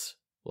obvious.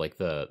 Like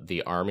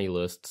the army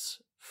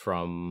lists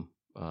from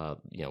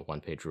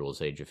 1-page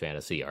rules Age of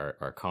Fantasy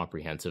are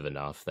comprehensive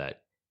enough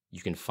that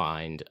you can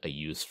find a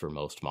use for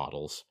most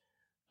models.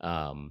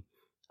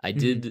 I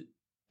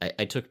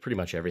took pretty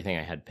much everything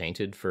I had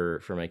painted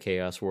for my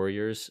Chaos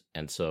Warriors,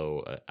 and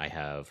so I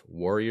have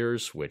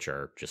Warriors, which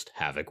are just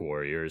Havoc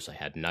Warriors. I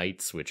had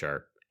Knights, which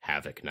are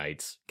Havoc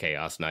Knights.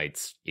 Chaos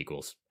Knights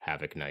equals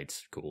Havoc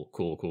Knights.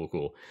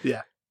 Cool.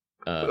 Yeah.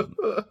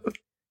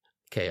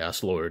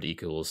 Chaos Lord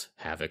equals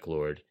Havoc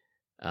Lord.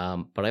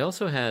 But I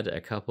also had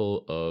a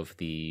couple of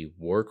the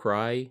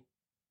Warcry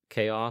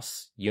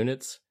Chaos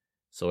units.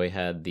 So I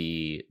had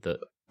the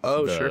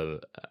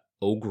Ogroid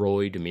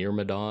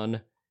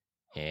Myrmidon,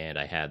 and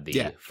I had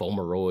the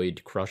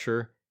Fulmeroid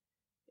Crusher,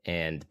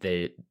 and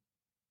they,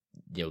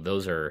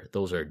 those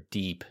are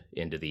deep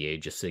into the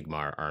Age of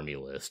Sigmar army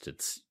list.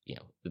 It's,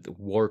 the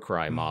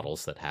Warcry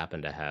models that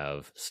happen to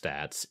have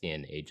stats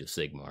in Age of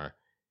Sigmar.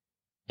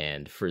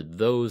 And for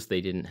those,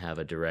 they didn't have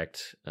a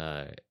direct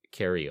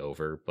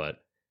carryover, but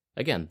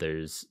again,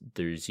 there's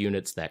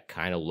units that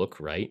kind of look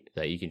right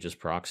that you can just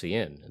proxy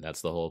in, and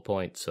that's the whole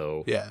point.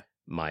 So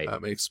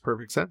that makes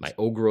perfect sense. My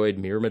Ogroid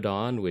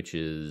Myrmidon, which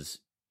is,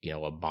 you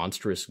know, a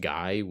monstrous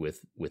guy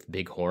with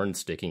big horns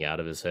sticking out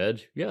of his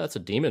head. Yeah, that's a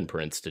demon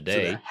prince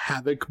today.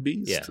 Havoc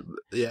beast.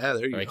 Yeah,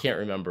 there you go. I can't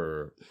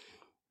remember.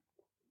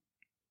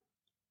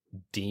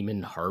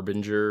 Demon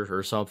Harbinger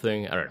or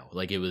something. I don't know.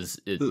 Like it was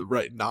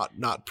right, not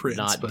prince,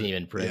 not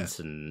demon prince,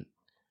 and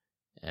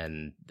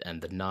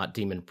the not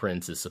demon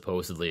prince is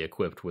supposedly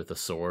equipped with a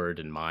sword,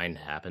 and mine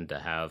happened to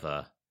have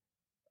a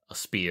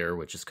spear,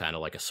 which is kind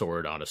of like a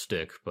sword on a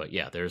stick. But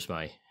yeah, there's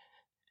my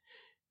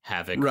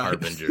Havoc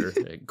Harbinger.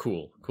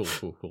 Cool.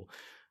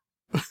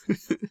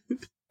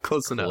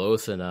 Close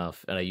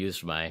enough. And I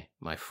used my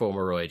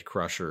Fomeroid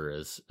Crusher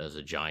as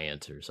a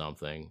giant or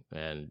something.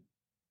 And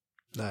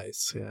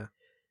nice, yeah.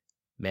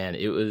 Man,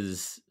 it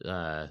was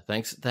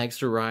thanks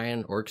to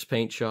Ryan, Orcs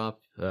Paint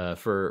Shop,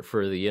 for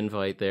the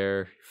invite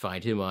there.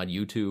 Find him on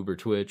YouTube or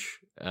Twitch.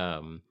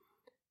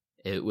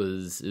 It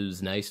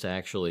was nice to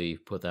actually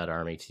put that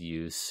army to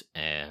use,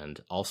 and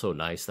also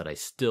nice that I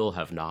still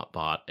have not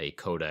bought a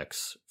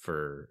codex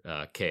for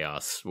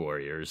Chaos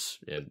Warriors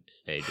in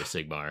Age of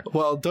Sigmar.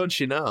 Well, don't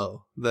you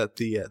know that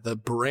the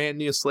brand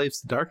new Slaves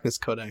to Darkness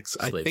codex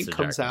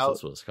comes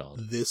out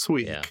this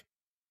week? Yeah.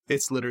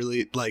 It's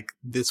literally like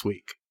this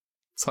week.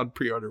 It's on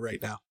pre-order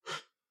right now.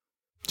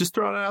 Just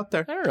throwing it out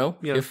there. I don't know.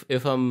 You know.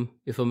 If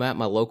I'm at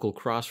my local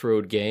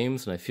Crossroad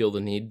Games and I feel the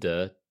need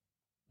to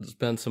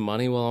spend some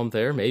money while I'm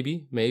there,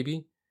 maybe.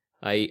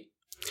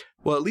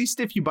 Well, at least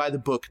if you buy the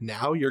book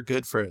now, you're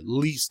good for at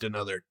least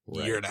another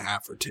year and a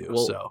half or two.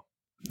 Well, so,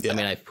 yeah. I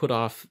mean, I've put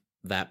off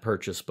that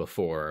purchase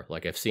before.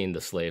 Like, I've seen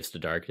the Slaves to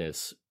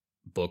Darkness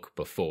book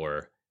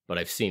before, but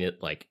I've seen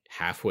it like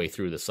halfway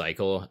through the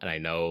cycle, and I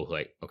know,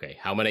 like, okay,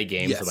 how many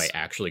games am I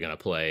actually going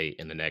to play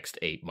in the next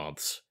 8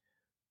 months?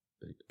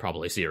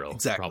 Probably 0.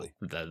 Exactly.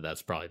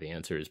 That's probably the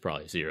answer, is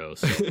probably 0.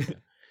 So,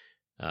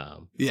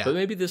 but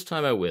maybe this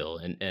time I will,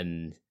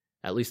 and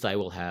at least I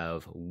will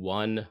have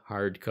one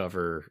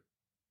hardcover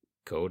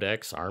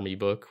codex, army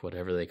book,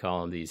 whatever they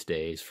call them these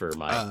days, for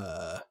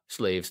my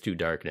Slaves to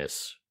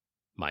Darkness,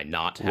 my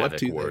not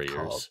Havoc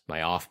Warriors,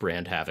 my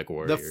off-brand Havoc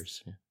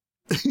Warriors.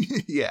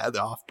 Yeah,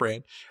 the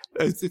off-brand.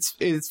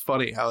 It's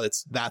funny how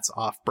that's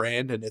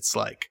off-brand, and it's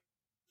like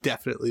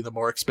definitely the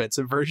more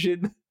expensive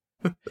version.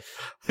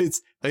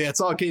 It's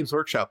all Games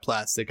Workshop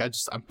plastic.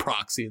 I'm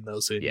proxying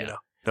those in. You know,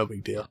 no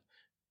big deal.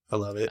 I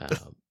love it.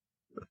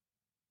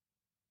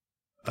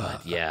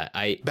 But yeah,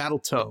 Battle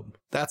Tome.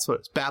 That's what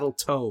it's. Battle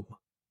Tome.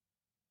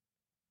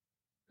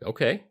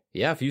 Okay.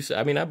 Yeah,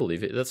 I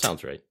believe it. That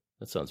sounds right.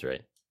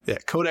 Yeah,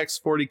 Codex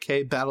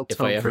 40K Battle Tome.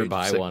 If I ever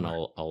buy one,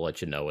 I'll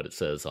let you know what it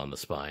says on the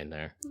spine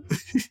there.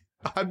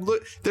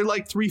 They're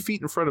like 3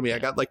 feet in front of me. I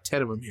got like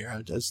 10 of them here.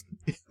 I'm just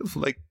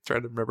like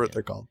trying to remember what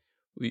they're called.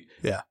 I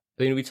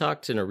mean, we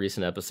talked in a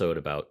recent episode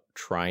about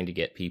trying to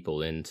get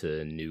people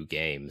into new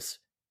games,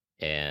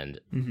 and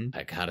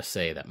I gotta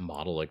say that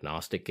model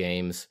agnostic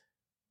games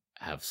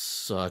have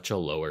such a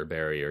lower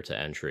barrier to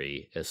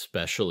entry,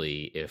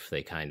 especially if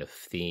they kind of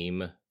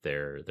theme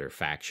their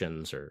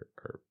factions or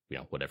you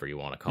know, whatever you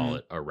want to call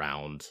it,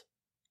 around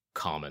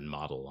common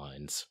model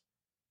lines.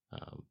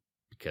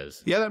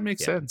 Because that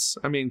makes sense.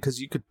 I mean,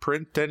 because you could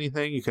print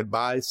anything, you could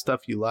buy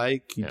stuff you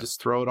like, you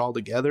just throw it all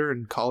together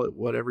and call it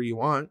whatever you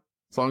want,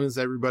 as long as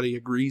everybody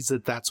agrees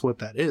that that's what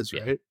that is,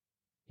 right?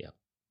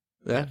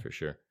 Yeah, for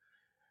sure.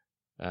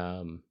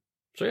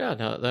 So yeah,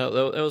 no,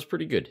 that was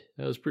pretty good.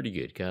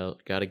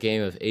 Got a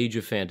game of Age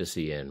of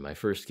Fantasy in. My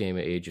first game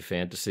of Age of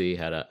Fantasy,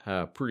 had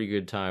a pretty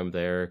good time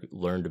there.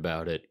 Learned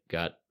about it.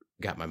 Got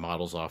my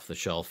models off the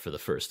shelf for the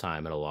first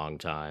time in a long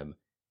time.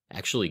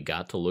 Actually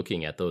got to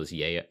looking at those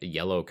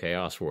yellow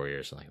Chaos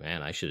Warriors. Like,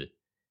 man, I should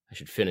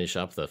finish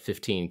up the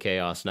 15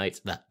 Chaos Knights,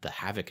 the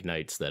Havoc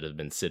Knights that have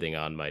been sitting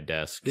on my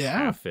desk,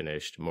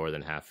 more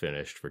than half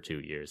finished for 2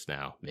 years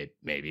now.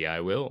 Maybe I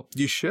will.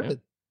 You should. Yeah.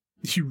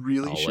 You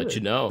really should. I'll let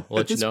you know. I'll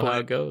let you know how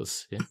it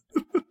goes. Yeah.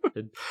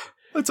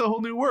 That's a whole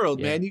new world,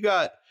 man. You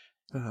got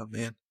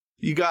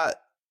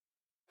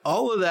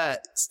all of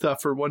that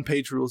stuff for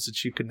one-page rules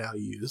that you can now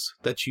use,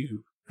 that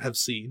you have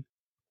seen.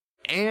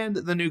 And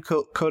the new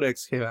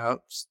codex came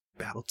out,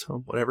 Battle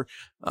Tome, whatever.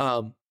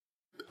 I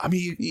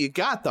mean, you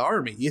got the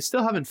army. You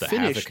still haven't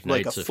finished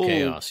like a full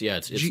Chaos. Yeah,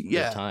 it's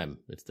their time.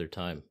 It's their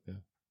time.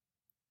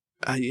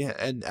 Yeah.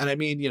 And I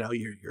mean, you know,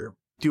 you're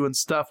doing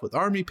stuff with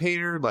Army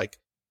Painter, like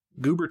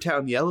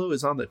Goobertown Yellow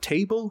is on the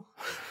table.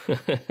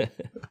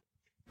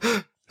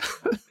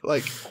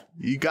 Like,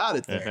 you got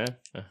it there.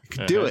 You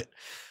can do it.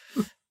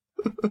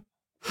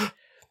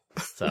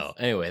 So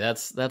anyway,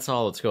 that's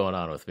all that's going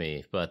on with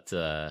me. But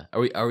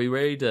are we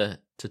ready to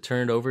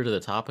turn it over to the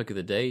topic of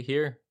the day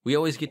here? We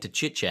always get to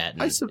chit chat.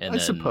 I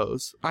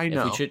suppose. I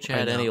know. If we chit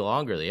chat any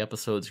longer, the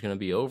episode's going to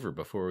be over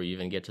before we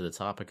even get to the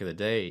topic of the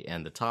day.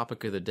 And the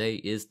topic of the day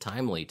is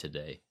timely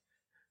today.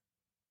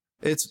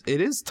 It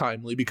is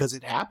timely because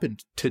it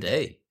happened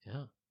today.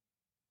 Yeah.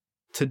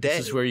 Today.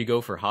 This is where you go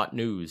for hot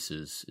news,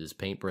 is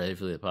Paint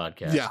Bravely the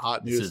podcast. Yeah,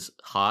 hot news. This is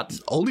hot.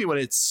 Only when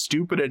it's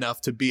stupid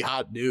enough to be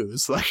hot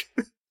news. Like,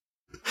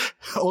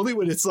 Only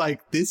when it's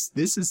like, this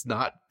is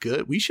not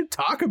good. We should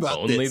talk about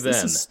only this. Then.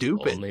 This is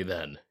stupid. Only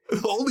then.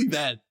 Only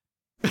then.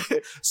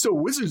 So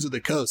Wizards of the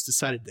Coast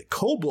decided that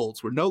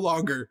kobolds were no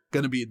longer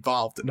going to be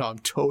involved. No, I'm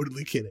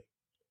totally kidding.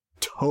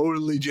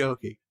 Totally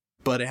joking.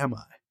 But am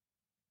I?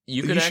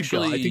 You could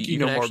actually, I think you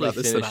know more about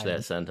this finish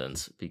that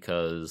sentence,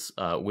 because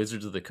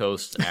Wizards of the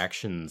Coast's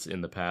actions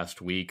in the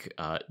past week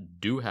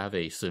do have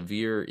a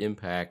severe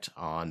impact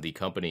on the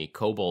company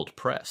Kobold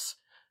Press.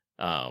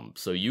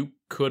 So you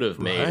could have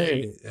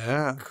made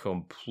a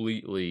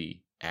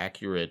completely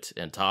accurate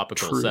and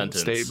topical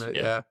sentence. Statement,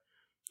 yeah.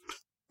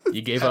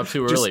 You gave up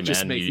too early,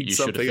 man. You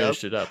should have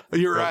finished it up.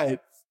 You're right.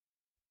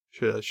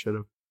 Should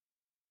have.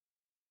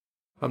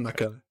 I'm not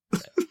gonna.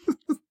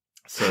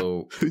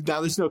 So now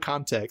there's no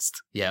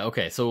context. Yeah.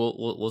 Okay. So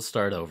we'll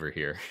start over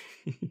here.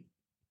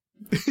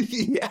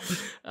 Yeah.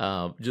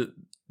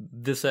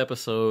 This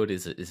episode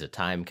is a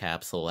time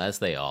capsule, as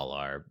they all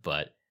are.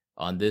 But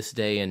on this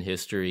day in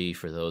history,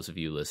 for those of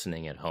you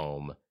listening at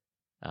home,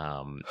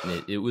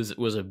 it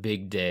was a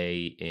big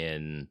day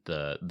in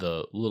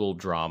the little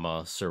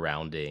drama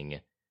surrounding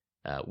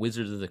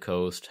Wizards of the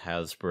Coast,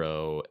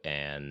 Hasbro,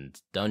 and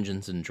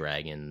Dungeons and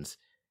Dragons,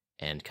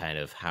 and kind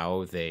of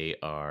how they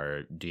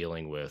are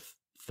dealing with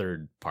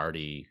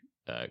third-party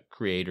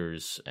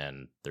creators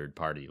and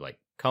third-party like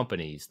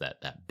companies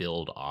that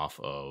build off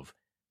of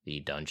the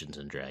Dungeons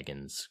and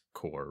Dragons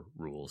core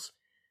rules.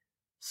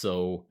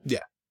 So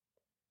yeah,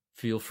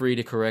 feel free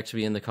to correct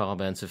me in the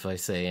comments if I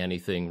say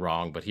anything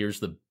wrong, but here's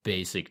the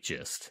basic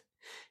gist.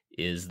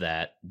 Is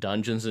that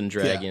Dungeons and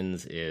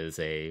Dragons is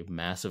a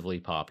massively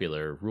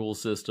popular rule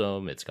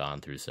system. It's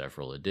gone through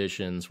several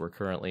editions. We're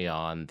currently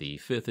on the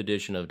 5th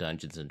edition of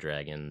Dungeons and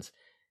Dragons.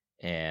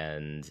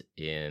 And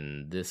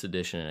in this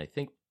edition, and I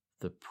think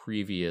the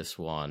previous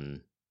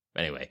one,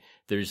 anyway,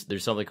 there's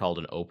something called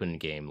an open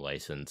game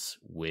license,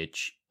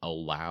 which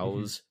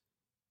allows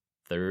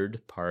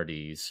third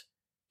parties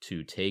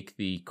to take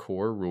the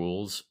core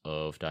rules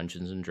of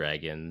Dungeons and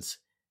Dragons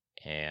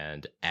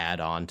and add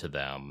on to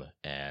them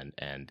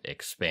and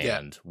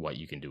expand what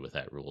you can do with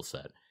that rule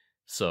set.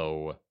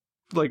 So,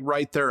 like,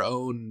 write their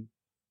own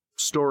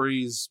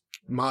stories,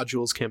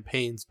 modules,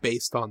 campaigns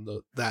based on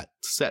that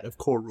set of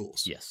core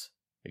rules. Yes,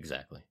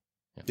 exactly.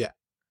 Yeah.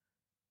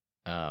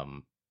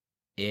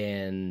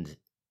 And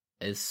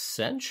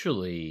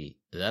essentially,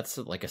 that's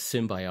like a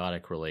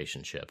symbiotic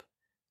relationship.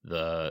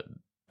 The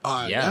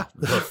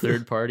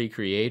third party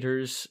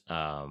creators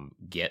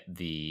get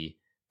the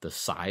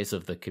size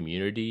of the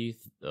community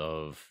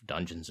of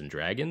Dungeons and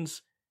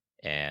Dragons,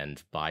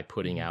 and by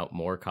putting out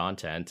more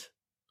content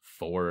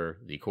for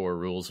the core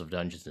rules of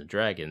Dungeons and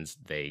Dragons,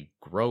 they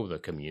grow the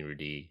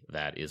community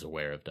that is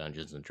aware of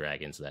Dungeons and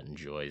Dragons, that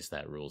enjoys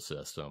that rule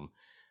system.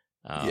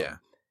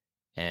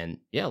 And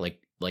yeah,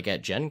 like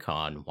at Gen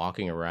Con,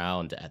 walking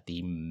around at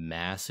the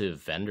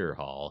massive vendor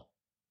hall,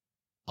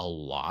 a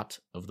lot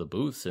of the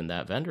booths in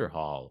that vendor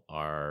hall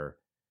are,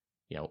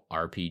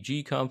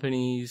 RPG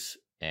companies,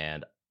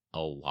 and a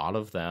lot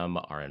of them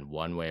are in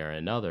one way or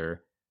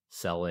another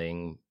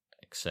selling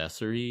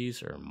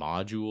accessories or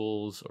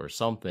modules or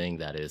something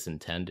that is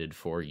intended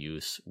for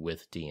use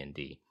with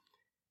D&D.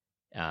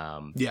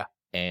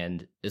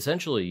 And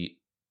essentially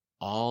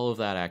all of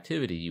that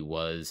activity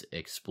was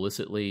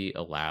explicitly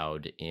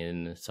allowed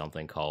in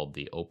something called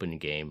the Open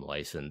Game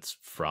License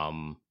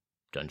from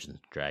Dungeons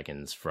 &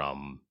 Dragons,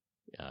 from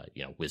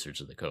Wizards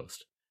of the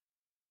Coast.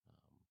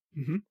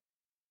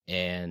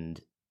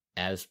 And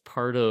as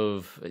part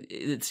of,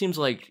 it seems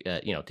like,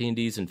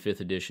 D&D's in 5th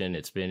edition.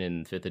 It's been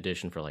in 5th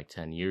edition for like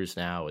 10 years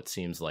now. It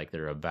seems like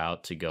they're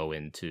about to go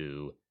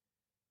into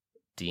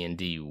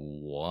D&D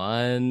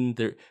 1.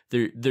 They're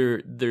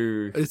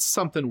it's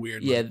something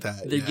weird like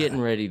that. They're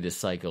getting ready to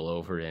cycle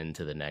over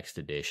into the next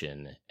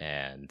edition,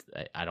 and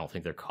I don't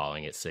think they're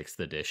calling it 6th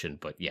edition,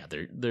 but yeah,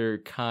 they're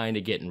kind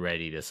of getting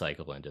ready to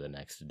cycle into the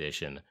next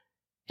edition.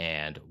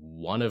 And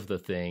one of the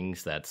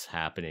things that's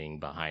happening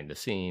behind the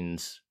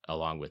scenes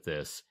along with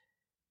this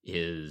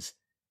is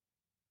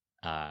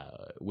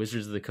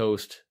Wizards of the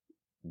Coast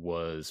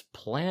was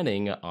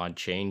planning on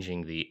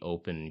changing the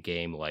open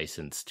game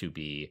license to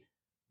be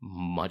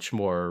much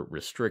more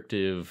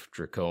restrictive,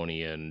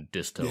 draconian,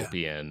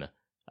 dystopian,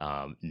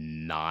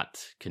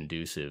 not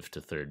conducive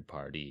to third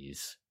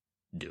parties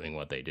doing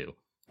what they do.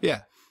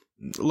 Yeah.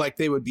 Like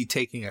they would be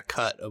taking a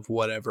cut of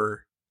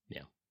whatever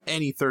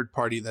any third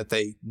party that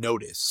they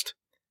noticed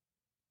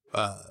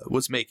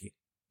was making.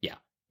 Yeah.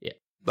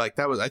 Like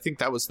I think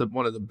that was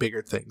one of the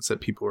bigger things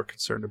that people were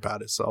concerned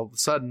about, is all of a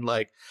sudden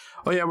like,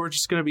 oh yeah, we're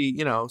just going to be,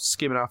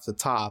 skimming off the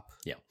top.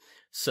 Yeah.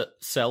 So,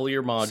 sell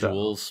your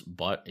modules,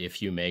 but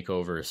if you make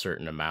over a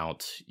certain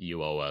amount,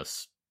 you owe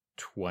us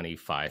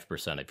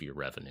 25% of your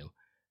revenue.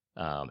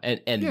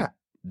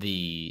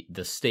 The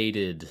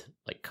stated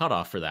like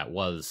cutoff for that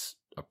was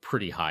a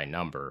pretty high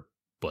number,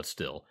 but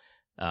still,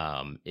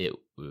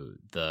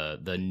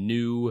 the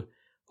new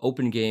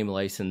Open Game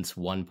License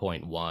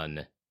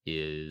 1.1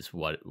 is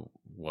what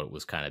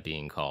was kind of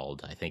being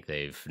called. I think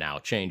they've now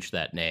changed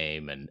that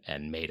name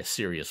and made a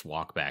serious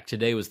walk back.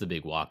 Today was the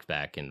big walk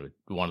back, and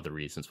one of the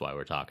reasons why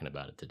we're talking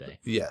about it today.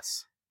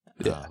 Yes.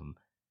 Yeah.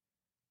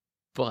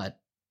 But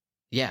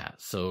yeah,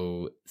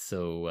 so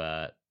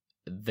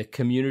the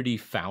community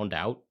found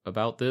out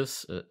about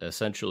this.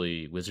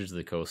 Essentially, Wizards of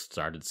the Coast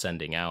started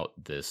sending out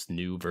this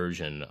new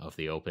version of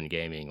the Open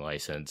Gaming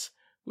license,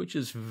 which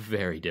is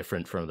very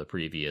different from the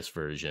previous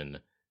version,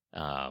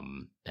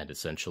 and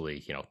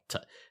essentially,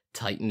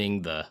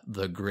 tightening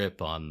the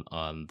grip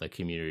on the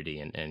community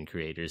and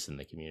creators in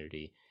the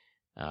community.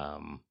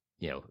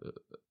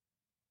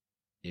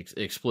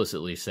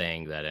 Explicitly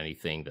saying that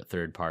anything that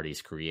third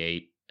parties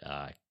create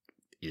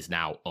is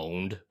now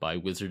owned by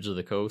Wizards of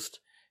the Coast.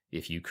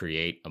 If you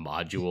create a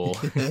module,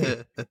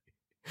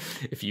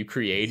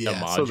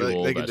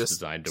 that's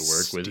designed to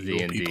work with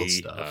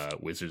D&D,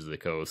 Wizards of the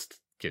Coast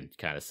can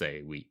kind of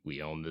say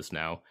we own this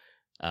now.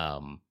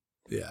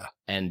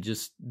 And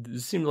just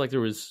it seemed like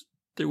there was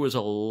a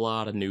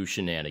lot of new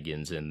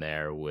shenanigans in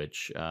there,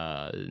 which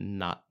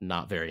not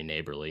very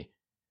neighborly.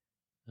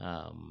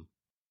 And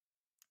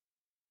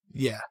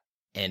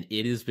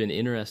it has been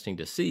interesting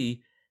to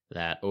see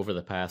that over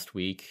the past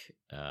week,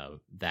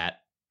 that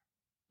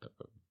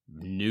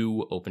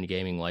new Open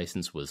Gaming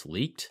license was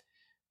leaked.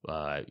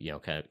 Kind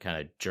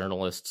of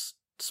journalists,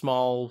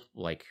 small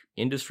like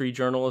industry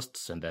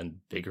journalists, and then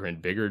bigger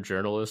and bigger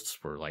journalists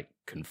were like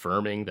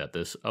confirming that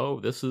this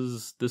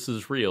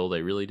is real.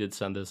 They really did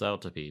send this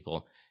out to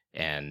people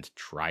and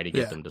try to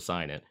get them to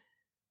sign it.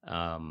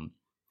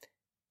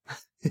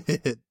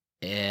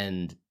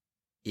 And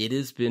it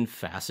has been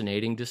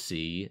fascinating to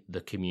see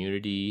the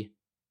community,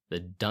 the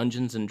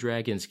Dungeons and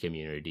Dragons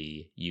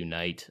community,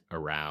 unite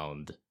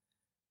around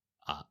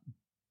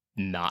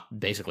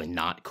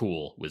not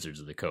cool Wizards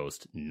of the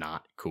Coast,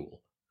 not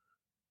cool.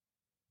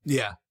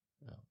 Yeah.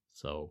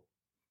 So,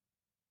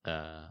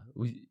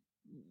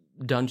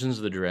 Dungeons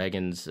of the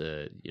Dragons,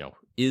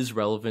 is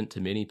relevant to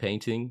mini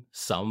painting.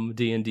 Some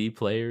D&D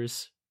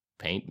players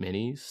paint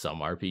minis. Some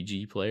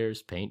RPG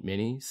players paint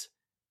minis.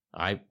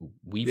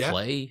 We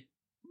play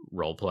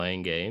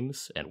role-playing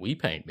games and we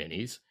paint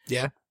minis.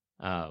 Yeah.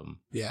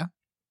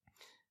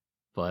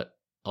 But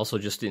also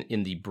just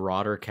in the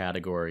broader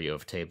category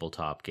of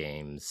tabletop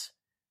games,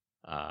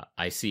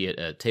 I see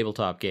it.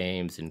 Tabletop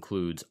games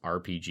includes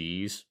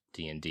RPGs,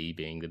 D&D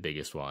being the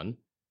biggest one.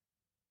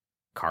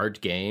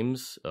 Card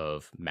games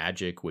of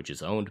Magic, which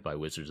is owned by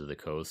Wizards of the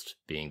Coast,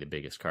 being the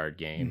biggest card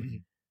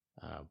game.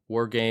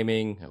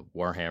 Wargaming,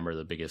 Warhammer,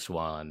 the biggest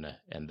one.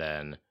 And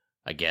then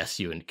I guess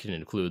you can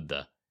include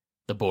the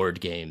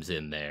board games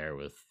in there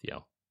with,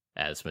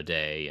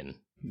 Asmodee and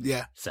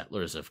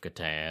Settlers of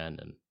Catan,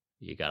 and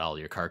you got all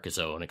your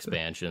Carcassonne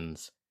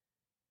expansions.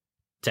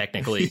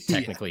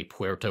 Technically,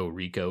 Puerto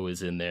Rico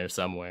is in there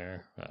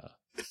somewhere.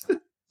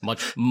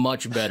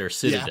 Much better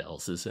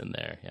Citadels is in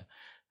there. Yeah.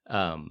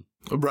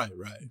 Right.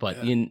 But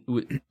in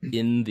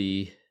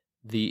the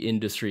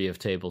industry of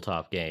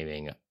tabletop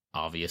gaming,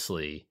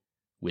 obviously,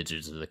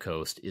 Wizards of the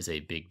Coast is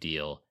a big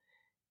deal,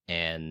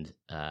 and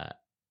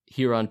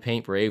here on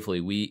Paint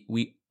Bravely,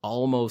 we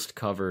almost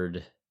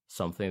covered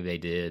something they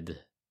did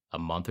a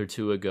month or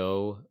two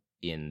ago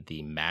in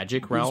the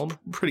Magic realm.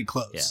 Pretty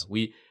close.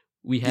 Yeah,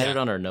 we had it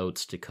on our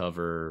notes to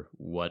cover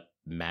what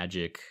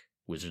Magic,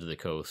 Wizards of the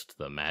Coast,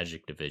 the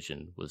Magic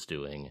division, was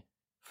doing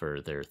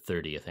for their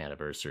 30th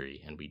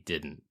anniversary, and we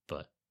didn't.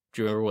 But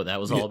do you remember what that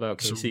was all about,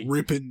 Casey?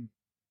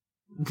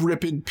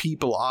 Ripping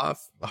people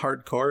off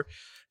hardcore,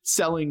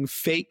 selling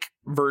fake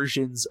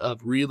versions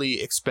of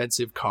really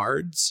expensive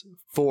cards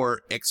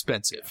for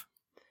expensive,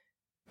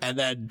 and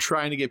then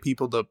trying to get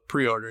people to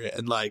pre-order it.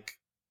 And like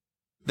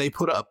they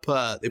put up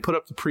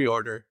the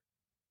pre-order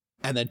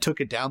and then took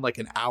it down like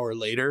an hour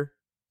later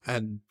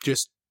and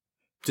just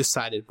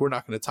decided we're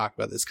not going to talk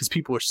about this because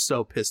people were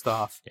so pissed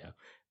off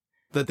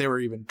that they were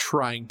even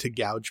trying to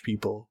gouge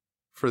people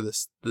for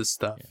this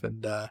stuff.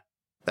 And that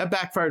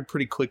backfired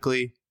pretty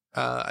quickly.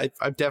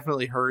 I've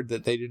definitely heard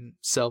that they didn't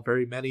sell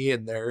very many,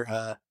 and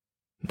they're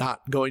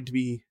not going to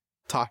be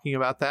talking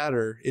about that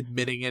or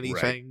admitting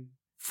anything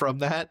from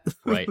that.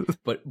 Right.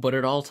 But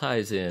it all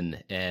ties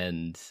in,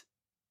 and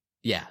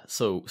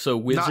so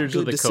Wizards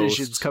of the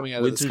Coast coming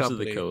out Wizards of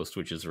the Coast,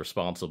 which is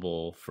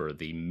responsible for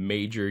the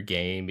major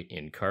game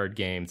in card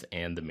games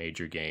and the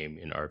major game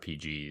in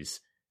RPGs,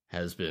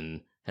 has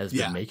been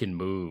making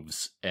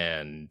moves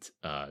and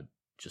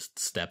just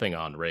stepping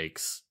on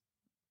rakes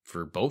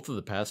for both of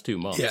the past 2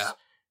 months.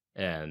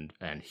 And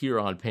here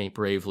on Paint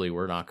Bravely,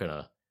 we're not going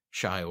to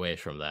shy away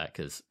from that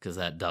because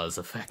that does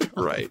affect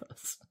all of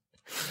us.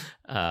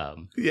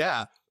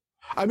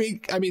 I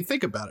mean,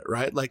 think about it,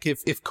 right? Like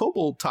if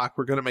Kobold Talk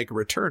were going to make a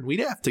return, we'd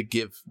have to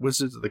give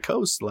Wizards of the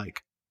Coast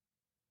like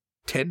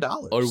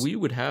 $10, or we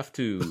would have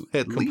to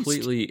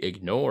completely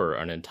ignore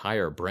an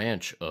entire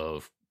branch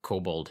of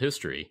Kobold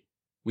history.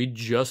 We'd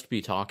just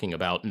be talking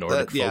about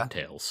Nordic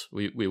folktales.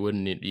 We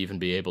wouldn't even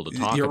be able to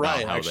talk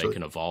about how they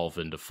can evolve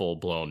into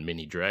full-blown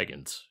mini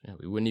dragons.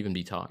 We wouldn't even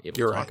be able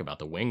to talk about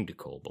the winged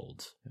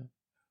kobolds.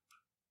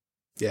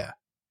 Yeah.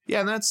 Yeah,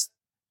 and that's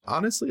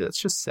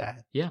just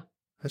sad. Yeah.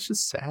 That's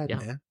just sad,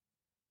 man.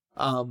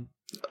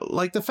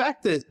 Like the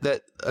fact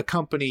that a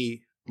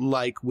company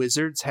like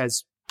Wizards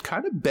has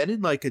kind of been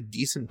in like a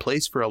decent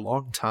place for a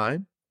long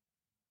time.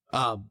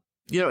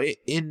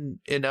 In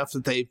enough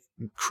that they've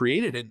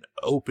created an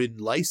open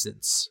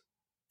license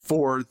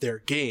for their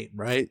game,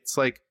 right? It's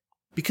like,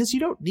 because you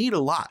don't need a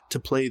lot to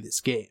play this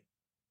game.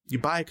 You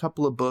buy a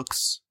couple of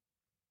books,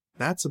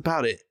 that's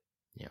about it.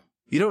 Yeah.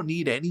 You don't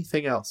need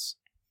anything else,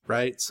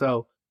 right?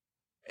 So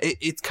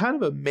it's kind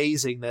of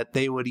amazing that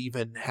they would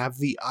even have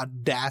the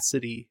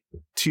audacity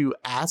to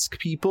ask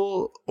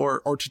people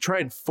or to try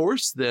and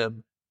force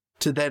them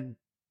to then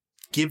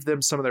give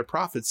them some of their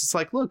profits. It's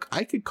like, look,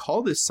 I could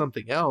call this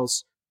something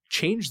else,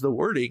 change the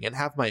wording, and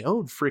have my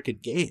own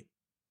freaking game.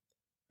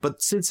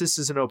 But since this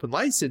is an open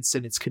license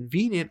and it's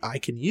convenient, I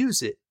can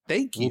use it.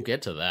 Thank you. We'll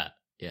get to that.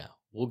 Yeah,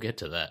 we'll get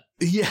to that.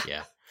 Yeah.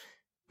 Yeah.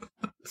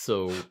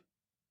 So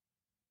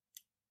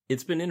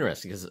it's been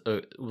interesting because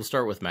we'll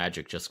start with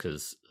Magic just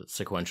because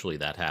sequentially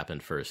that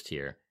happened first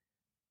here.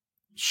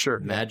 Sure.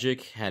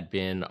 Magic had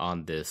been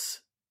on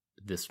this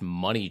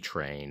money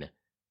train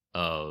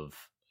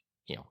of,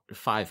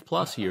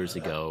 5+ years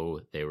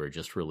ago, they were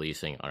just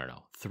releasing,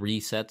 3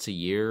 sets a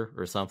year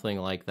or something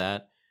like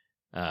that.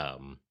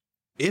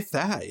 If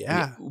that,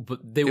 yeah. But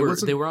they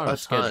were on a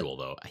schedule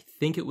though. I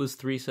think it was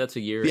 3 sets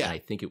a year, and I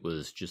think it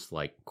was just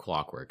like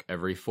clockwork.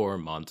 Every 4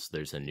 months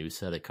there's a new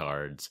set of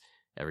cards.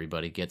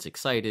 Everybody gets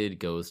excited,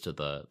 goes to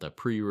the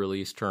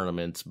pre-release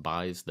tournaments,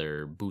 buys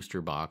their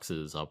booster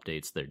boxes,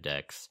 updates their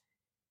decks,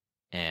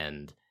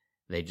 and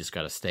they just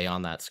got to stay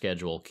on that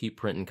schedule, keep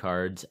printing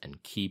cards,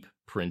 and keep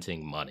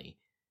printing money.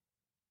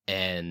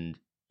 And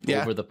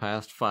over the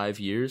past 5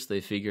 years,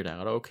 they figured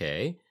out,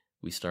 okay,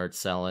 we start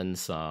selling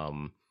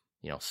some,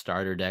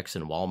 starter decks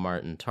in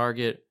Walmart and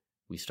Target.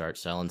 We start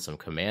selling some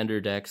commander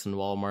decks in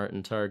Walmart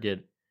and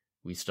Target.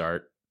 We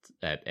start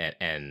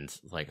and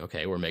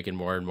okay, we're making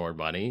more and more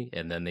money.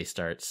 And then they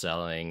start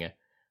selling,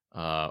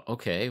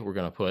 okay, we're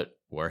going to put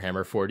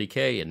Warhammer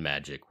 40K in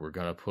Magic. We're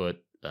going to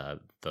put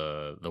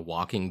the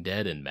Walking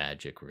Dead in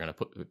Magic. We're going to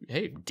put,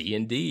 hey,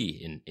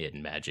 D&D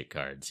in Magic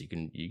cards. You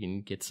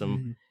can get some...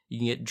 Mm-hmm. You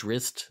can get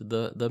Drizzt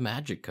the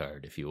Magic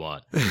card if you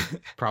want.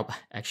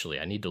 Actually,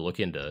 I need to look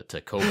into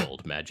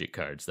Kobold Magic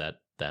cards. That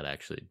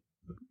actually,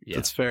 yeah,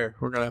 that's fair.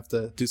 We're gonna have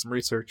to do some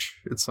research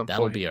at some point.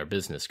 That'll be our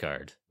business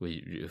card.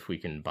 If we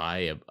can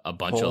buy a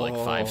bunch of like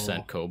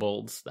 5-cent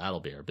Kobolds, that'll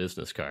be our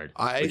business card.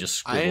 I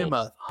am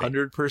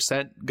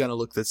 100% gonna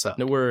look this up.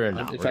 No, we're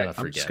gonna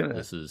forget.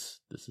 This is.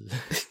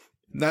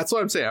 That's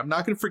what I'm saying. I'm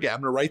not gonna forget. I'm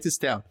gonna write this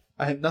down.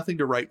 I have nothing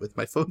to write with.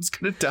 My phone's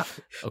gonna die.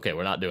 Okay,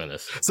 we're not doing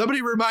this.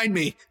 Somebody remind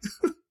me.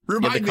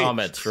 In the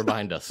comments,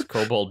 remind us.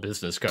 Kobold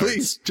business cards.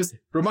 Please, just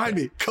remind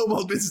me.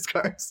 Kobold business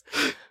cards.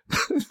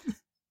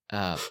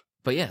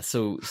 But yeah,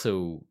 so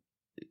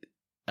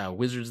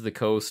Wizards of the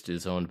Coast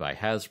is owned by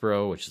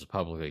Hasbro, which is a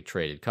publicly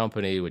traded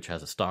company, which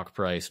has a stock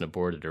price and a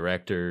board of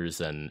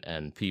directors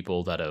and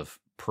people that have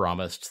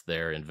promised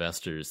their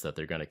investors that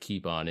they're going to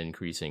keep on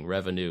increasing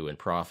revenue and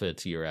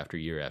profits year after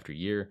year after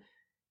year.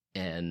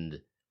 And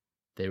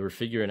they were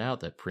figuring out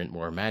that print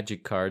more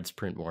Magic cards,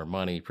 print more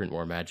money, print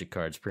more Magic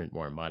cards, print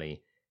more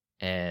money.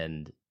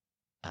 And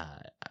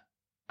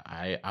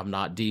I'm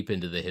not deep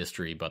into the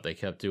history, but they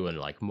kept doing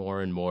like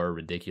more and more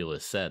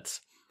ridiculous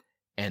sets,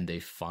 and they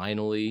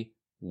finally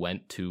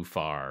went too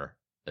far.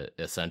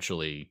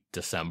 Essentially,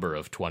 December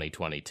of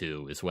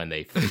 2022 is when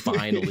they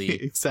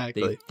finally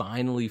they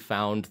finally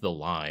found the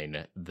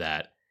line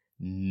that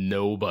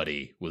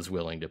nobody was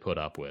willing to put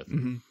up with.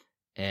 Mm-hmm.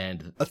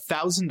 And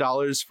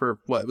 $1,000 for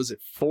what was it?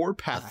 4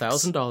 packs.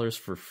 $1,000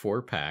 for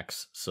 4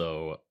 packs.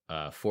 So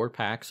 4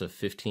 packs of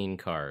 15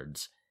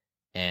 cards.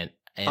 And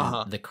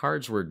the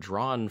cards were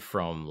drawn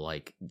from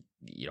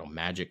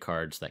Magic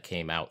cards that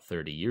came out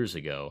 30 years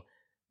ago,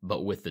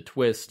 but with the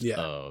twist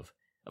of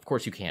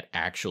course you can't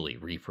actually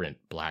reprint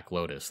Black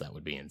Lotus. That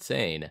would be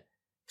insane.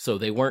 So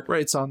they weren't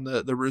right. It's on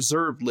the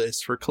reserved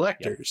list for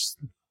collectors.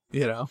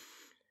 Yeah.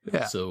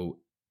 Yeah. So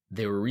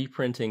they were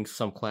reprinting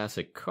some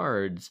classic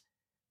cards,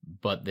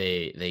 but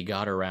they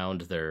got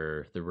around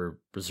their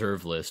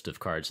reserve list of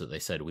cards that they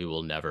said we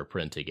will never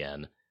print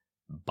again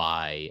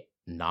by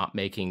not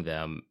making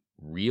them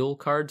real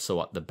cards.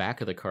 So the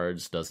back of the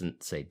cards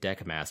doesn't say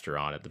Deckmaster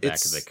on it. The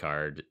back of the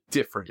card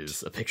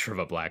is a picture of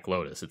a Black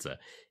Lotus. It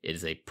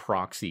is a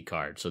proxy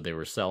card. So they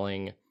were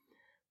selling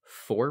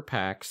 4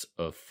 packs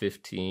of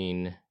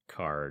 15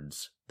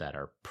 cards that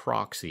are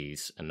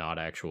proxies and not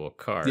actual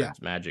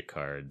cards, Magic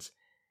cards.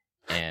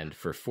 And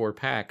for 4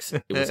 packs,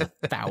 it was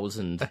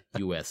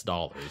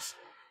 $1,000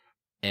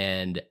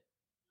 And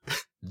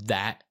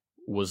that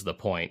was the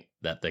point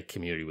that the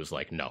community was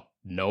like, no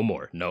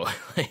more, no.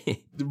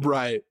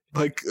 Right.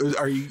 Like,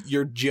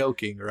 you're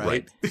joking,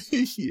 right?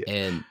 Yeah.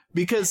 And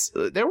because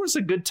there was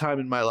a good time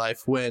in my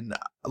life when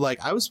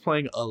I was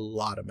playing a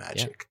lot of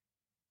Magic,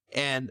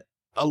 and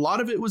a lot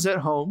of it was at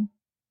home,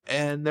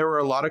 and there were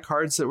a lot of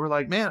cards that were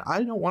like, man,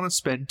 I don't want to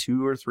spend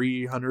 $200 or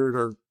 $300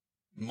 or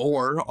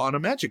more on a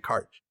Magic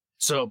card.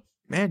 So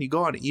man, you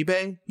go on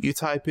eBay, you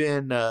type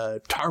in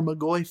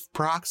Tarmogoyf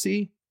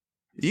proxy,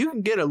 you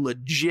can get a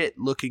legit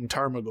looking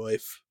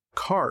Tarmogoyf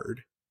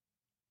card.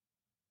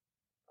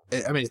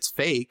 I mean, it's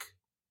fake.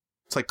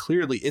 It's like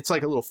clearly, it's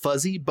like a little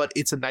fuzzy, but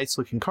it's a nice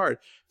looking card.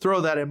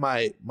 Throw that in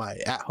my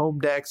at-home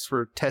decks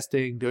for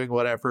testing, doing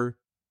whatever.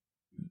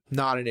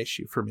 Not an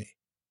issue for me.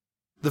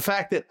 The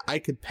fact that I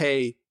could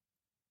pay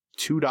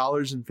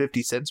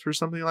 $2.50 for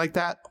something like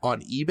that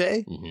on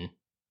eBay,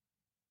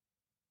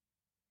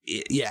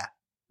 yeah,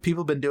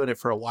 people have been doing it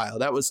for a while.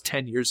 That was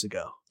 10 years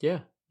ago. Yeah.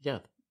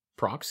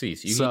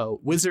 Proxies. So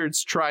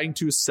Wizards trying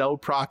to sell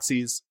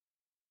proxies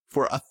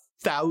for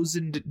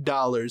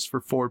 $1,000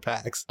 for 4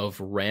 packs of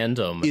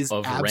random is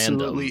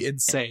absolutely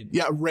insane.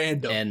 Yeah,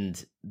 random.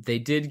 And they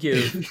did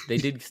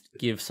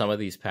give some of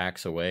these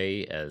packs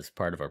away as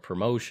part of a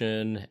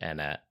promotion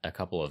and at a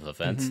couple of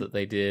events that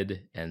they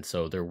did. And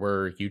so there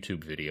were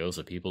YouTube videos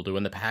of people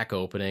doing the pack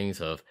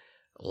openings of,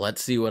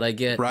 let's see what I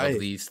get of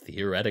these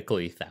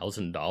theoretically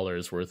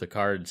 $1,000 worth of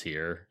cards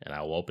here, and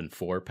I'll open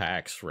 4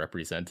 packs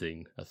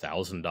representing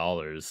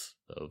 $1,000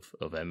 of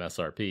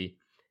MSRP.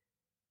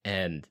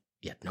 And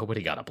yeah,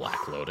 nobody got a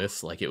Black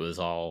Lotus. Like, it was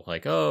all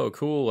like, oh,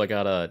 cool, I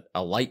got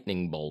a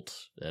lightning bolt.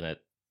 And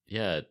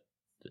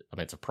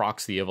it's a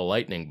proxy of a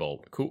lightning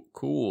bolt.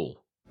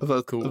 Cool. Of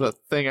a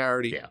thing I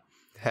already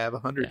have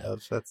 100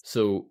 of. That's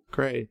so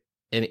great.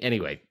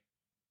 Anyway,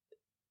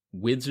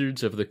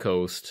 Wizards of the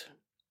Coast,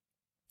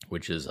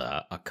 which is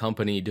a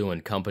company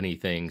doing company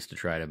things to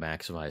try to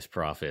maximize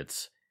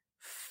profits,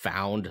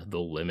 found the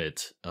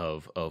limit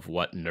of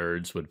what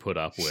nerds would put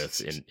up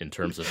with in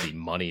terms of the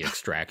money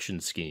extraction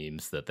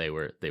schemes that they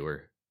were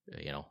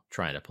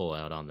trying to pull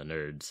out on the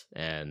nerds.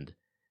 And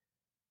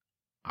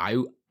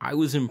I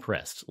was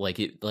impressed.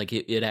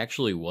 It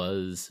actually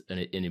was an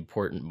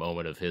important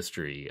moment of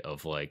history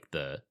of like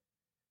the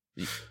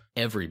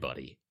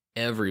everybody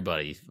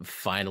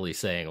finally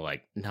saying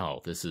like,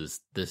 no, this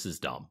is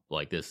dumb.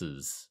 Like, this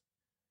is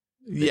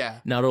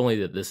not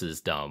only that this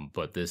is dumb,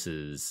 but this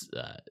is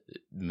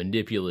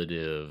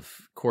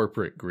manipulative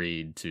corporate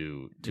greed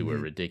to a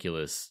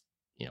ridiculous,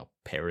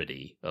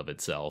 parody of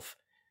itself.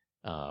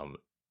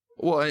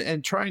 Well,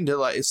 and trying to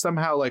like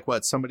somehow like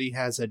what, somebody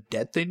has a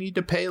debt they need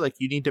to pay, like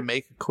you need to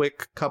make a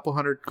quick couple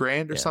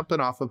 $100,000 or something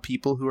off of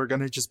people who are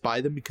going to just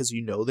buy them because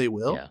they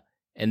will. Yeah,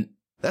 and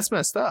that's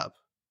messed up.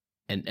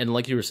 And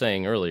like you were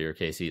saying earlier,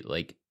 Casey,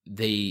 like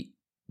they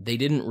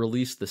didn't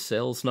release the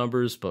sales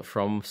numbers, but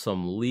from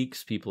some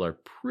leaks, people are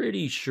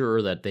pretty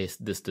sure that this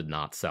did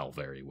not sell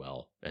very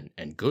well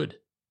and good.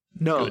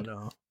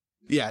 No.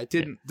 Yeah, it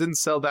didn't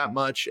sell that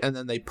much, and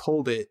then they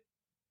pulled it,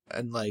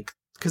 and like,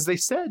 because they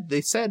said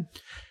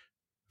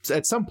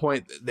at some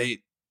point they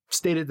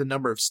stated the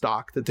number of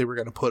stock that they were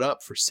going to put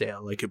up for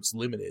sale, like it was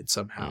limited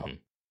somehow.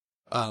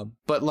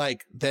 But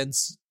like then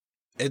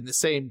in the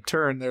same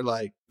turn, they're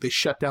like, they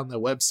shut down their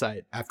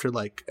website after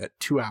like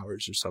 2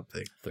 hours or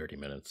something. 30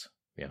 minutes.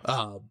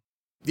 Yeah.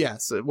 Yeah.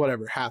 So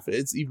whatever,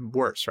 it's even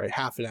worse, right?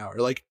 Half an hour.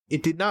 Like,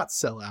 it did not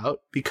sell out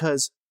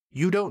because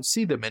you don't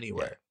see them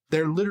anywhere. Yeah.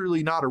 They're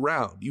literally not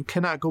around. You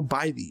cannot go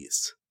buy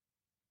these.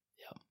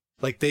 Yeah.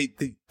 Like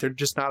they're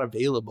just not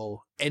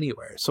available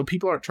anywhere. So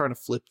people aren't trying to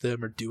flip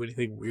them or do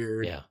anything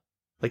weird. Yeah.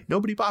 Like,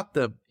 nobody bought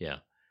them. Yeah.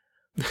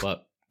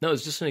 But no,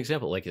 it's just an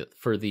example. Like,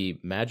 for the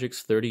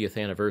Magic's 30th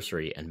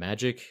anniversary, and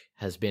Magic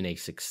has been a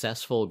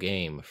successful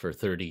game for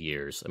 30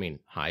 years. I mean,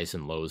 highs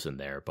and lows in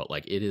there, but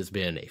like, it has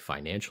been a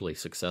financially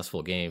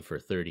successful game for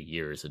 30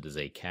 years. It is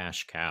a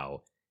cash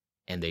cow,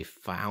 and they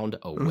found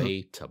a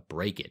way to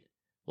break it.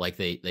 Like,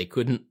 they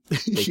couldn't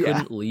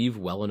couldn't leave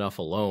well enough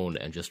alone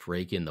and just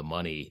rake in the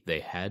money. They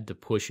had to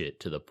push it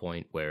to the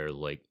point where,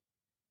 like,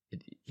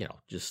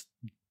 just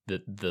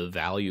the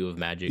value of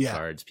Magic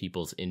cards,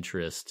 people's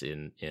interest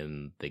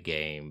in the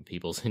game,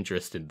 people's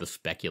interest in the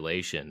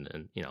speculation,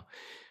 and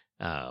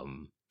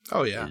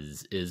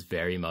is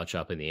very much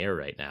up in the air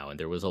right now. And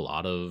there was a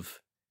lot of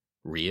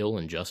real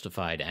and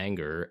justified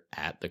anger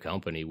at the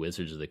company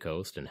Wizards of the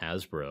Coast and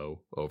Hasbro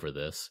over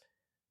this.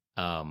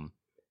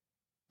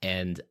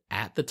 And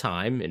at the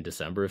time, in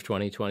December of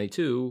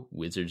 2022,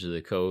 Wizards of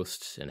the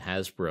Coast and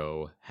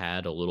Hasbro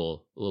had a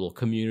little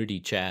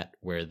community chat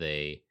where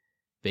they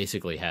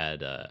basically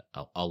had a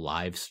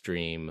live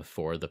stream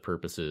for the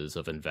purposes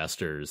of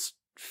investors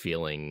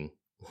feeling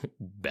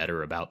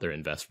better about their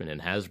investment in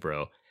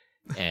Hasbro.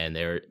 And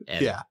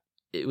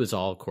it was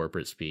all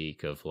corporate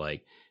speak of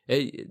like,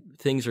 hey,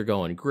 things are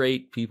going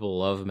great. People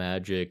love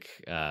Magic.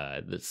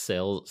 The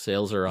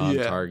sales are on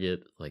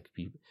target. Like,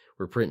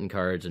 we're printing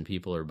cards and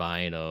people are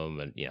buying them,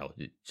 and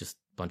just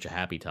a bunch of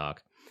happy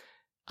talk.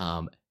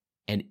 And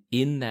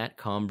in that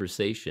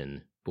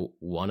conversation,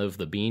 one of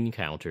the bean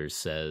counters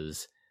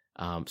says,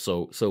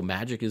 so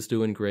Magic is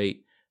doing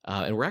great,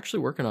 and we're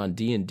actually working on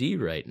D&D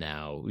right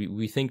now.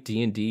 We think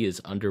D&D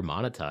is under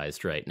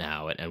monetized right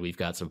now, and we've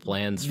got some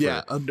plans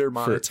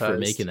for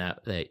making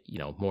that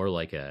more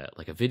like a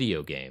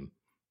video game.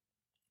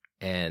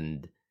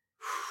 And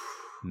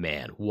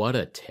Man, what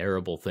a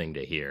terrible thing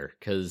to hear.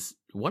 Because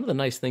one of the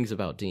nice things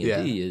about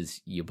D&D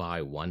is you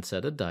buy one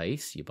set of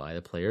dice, you buy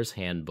the player's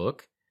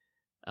handbook,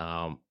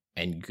 and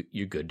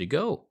you're good to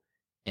go.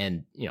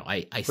 And,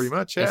 I pretty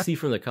much, I see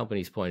from the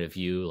company's point of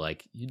view,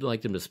 like, you'd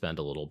like them to spend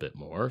a little bit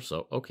more.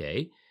 So,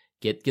 okay,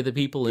 get the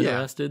people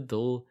interested.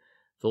 They'll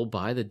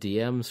buy the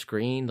DM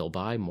screen. They'll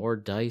buy more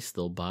dice.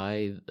 They'll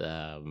buy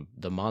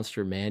the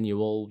monster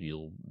manual.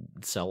 You'll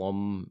sell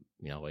them,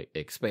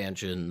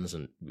 expansions,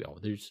 and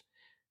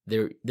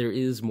there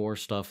is more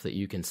stuff that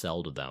you can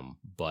sell to them.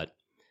 But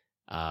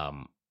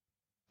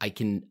I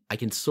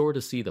can sort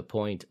of see the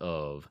point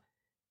of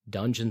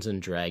Dungeons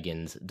and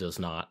Dragons does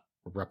not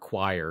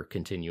require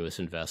continuous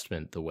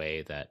investment the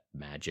way that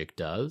Magic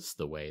does,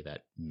 the way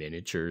that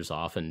miniatures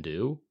often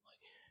do.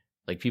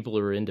 Like people who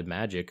are into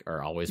Magic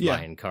are always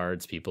buying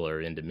cards. People who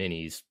are into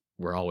minis,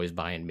 we're always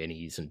buying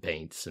minis and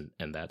paints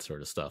and that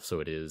sort of stuff. So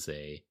it is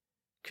a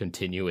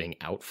continuing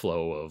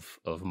outflow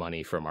of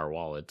money from our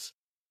wallets.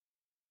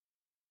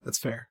 That's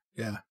fair.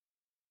 Yeah.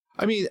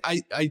 I mean,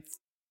 I mean,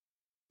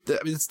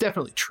 it's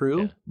definitely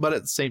true, but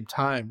at the same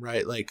time,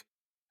 right? Like,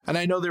 and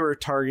I know they were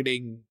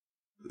targeting,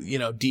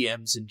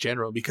 DMs in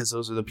general because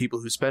those are the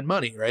people who spend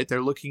money, right?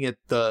 They're looking at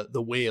the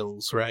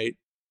whales, right?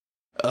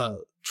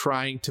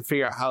 Trying to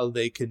figure out how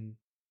they can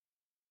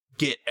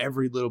get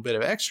every little bit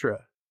of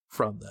extra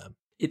from them.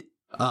 It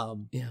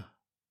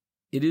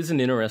is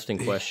an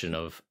interesting question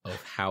of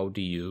how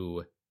do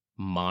you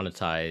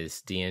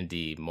monetize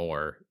D&D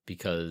more,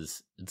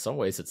 because in some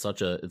ways it's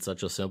such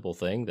a simple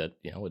thing that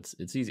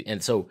it's easy.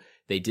 And so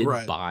they did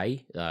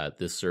buy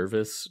this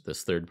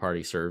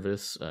third-party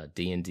service,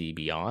 D&D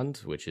Beyond,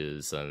 which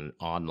is an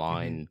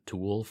online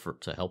tool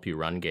to help you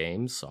run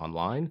games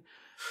online.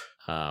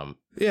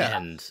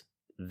 And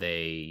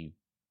they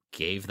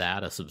gave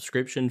that a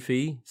subscription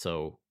fee.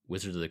 So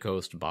Wizards of the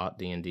Coast bought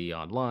D&D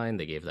online.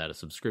 They gave that a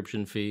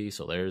subscription fee.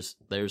 So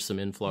there's some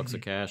influx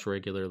of cash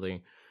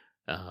regularly.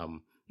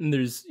 And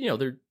there's,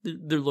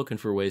 they're looking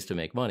for ways to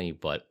make money,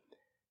 but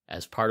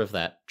as part of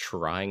that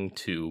trying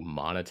to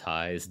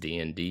monetize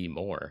D&D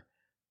more,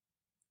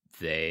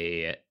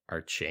 they are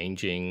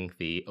changing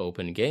the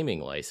open gaming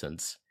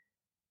license.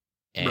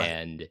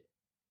 And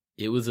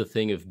it was a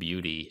thing of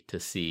beauty to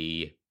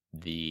see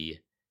the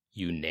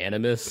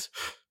unanimous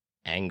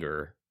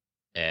anger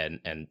and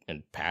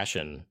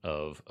passion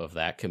of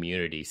that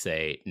community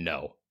say,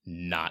 no,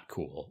 not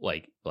cool.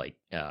 Like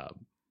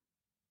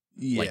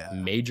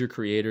major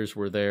creators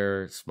were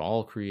there,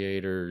 small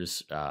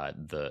creators,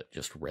 the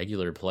just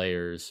regular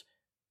players.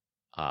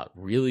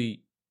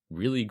 Really,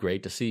 really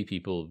great to see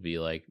people be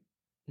like,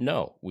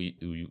 no,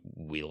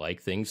 we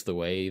like things the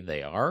way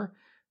they are.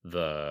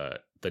 The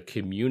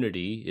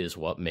community is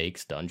what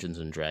makes Dungeons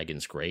and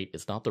Dragons great.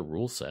 It's not the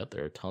rule set.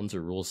 There are tons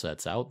of rule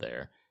sets out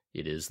there.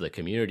 It is the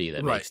community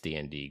that makes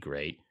D&D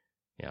great.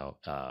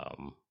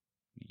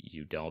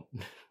 You don't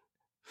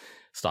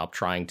stop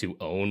trying to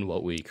own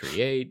what we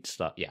create.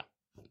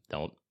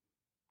 Don't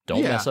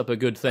mess up a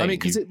good thing. I mean,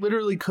 because it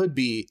literally could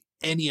be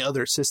any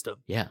other system.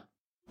 Yeah.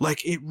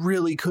 Like, it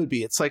really could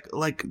be. It's like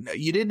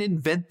you didn't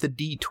invent the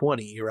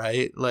D20,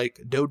 right?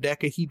 Like,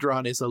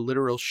 dodecahedron is a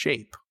literal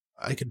shape.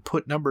 I can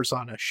put numbers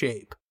on a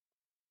shape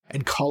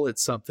and call it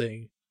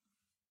something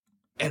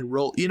and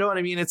roll. You know what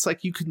I mean? It's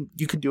like you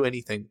can do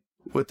anything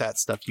with that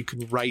stuff. You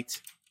can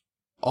write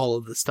all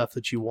of the stuff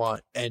that you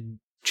want and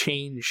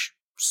change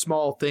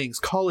small things,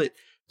 call it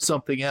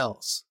something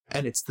else,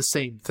 and it's the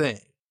same thing.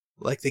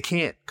 Like, they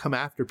can't come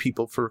after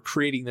people for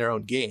creating their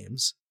own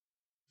games.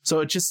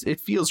 So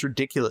it feels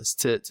ridiculous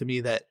to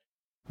me that,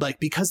 like,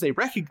 because they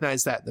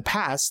recognize that in the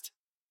past,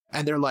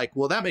 and they're like,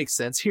 well, that makes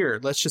sense. Here,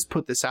 let's just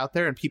put this out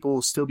there and people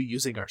will still be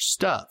using our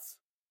stuff,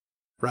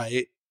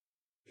 right?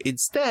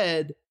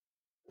 Instead,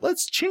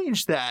 let's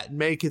change that and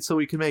make it so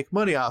we can make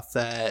money off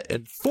that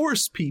and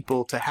force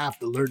people to have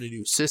to learn a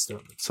new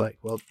system. It's like,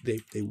 well,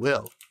 they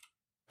will,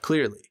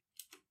 clearly.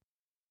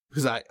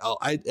 Because I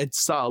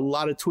saw a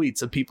lot of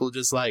tweets of people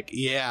just like,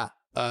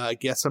 I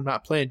guess I'm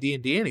not playing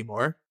D&D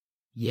anymore.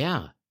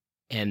 Yeah.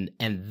 And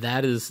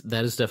that is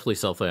definitely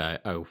something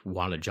I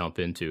want to jump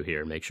into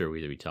here and make sure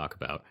we talk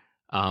about.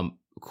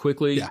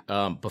 Quickly,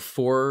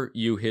 before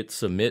you hit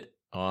submit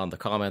on the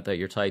comment that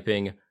you're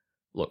typing,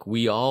 look,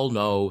 we all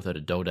know that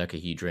a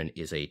dodecahedron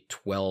is a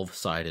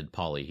 12-sided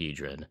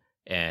polyhedron,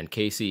 and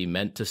Casey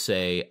meant to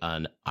say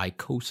an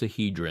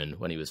icosahedron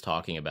when he was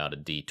talking about a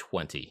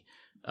D20.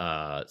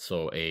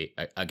 So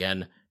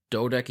again,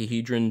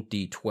 dodecahedron,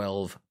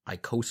 D12,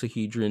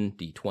 icosahedron,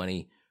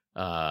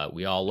 D20.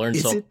 We all learned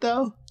something. Is it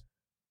though?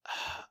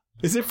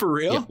 Is it for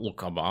real? Yeah,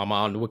 look, I'm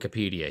on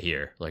Wikipedia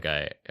here. Like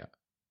I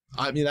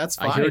mean, that's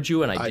fine. I heard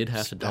you, and I did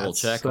have to double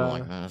check. I'm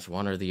like, it's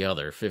one or the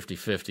other,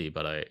 50-50.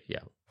 But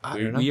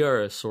we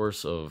are a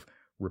source of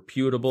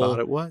reputable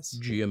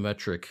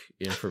geometric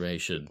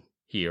information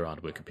here on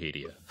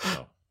Wikipedia.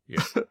 So,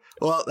 yeah.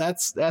 Well,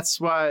 that's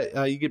why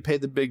you get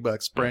paid the big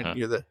bucks, Brent. Uh-huh.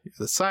 You're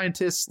the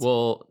scientist.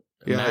 Well,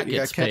 Matt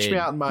gets paid. Catch me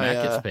out in my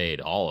Matt gets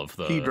paid all of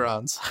the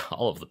hedrons,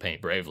 all of the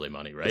Paint Bravely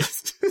money,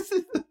 right?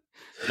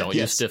 Don't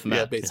use stiff Matt.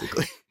 Yeah,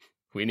 basically.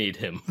 We need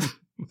him.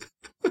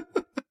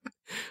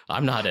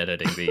 I'm not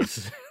editing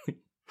these.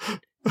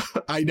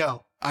 I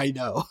know.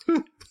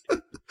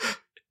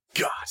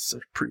 God,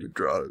 such pretty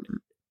draw.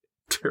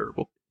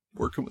 Terrible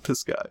working with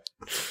this guy.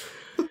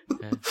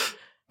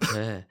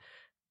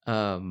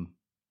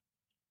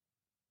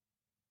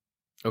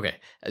 Okay,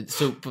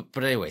 so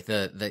but anyway,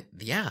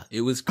 yeah,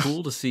 it was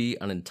cool to see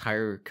an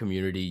entire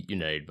community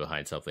united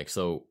behind something.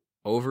 So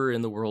over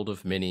in the world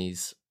of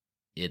minis,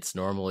 it's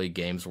normally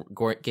Games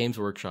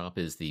Workshop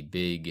is the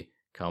big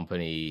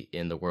company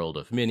in the world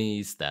of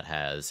minis that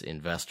has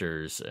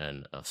investors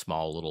and a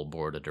small little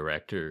board of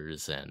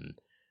directors and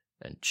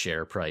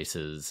share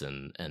prices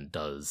and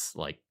does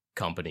like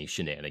company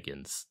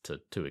shenanigans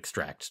to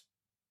extract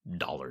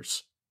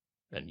dollars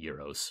and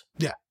euros,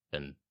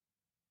 and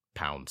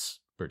pounds,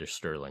 British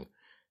sterling,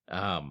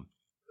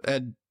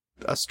 and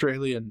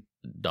Australian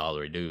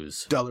dollar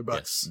dues, dollar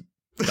bucks,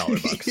 yes. Dollar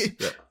bucks.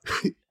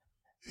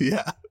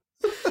 Yeah.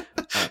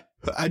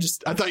 I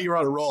thought you were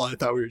on a roll. I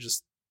thought we were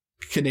just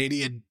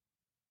Canadian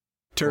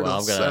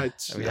turtles. Well,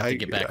 we have to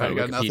get back on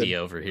Wikipedia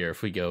over here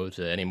if we go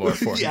to any more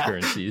foreign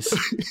currencies.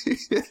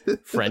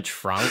 French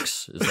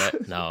francs, is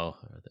that? No,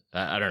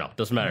 I don't know.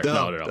 Doesn't matter.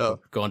 No.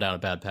 Going down a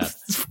bad path.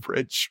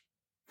 French.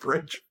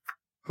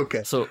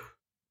 Okay. So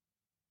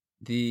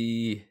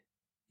the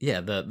big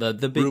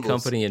Rubles.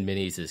 company in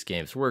minis is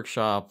Games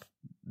Workshop.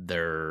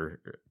 They're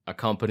a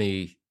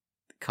company.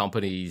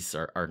 Companies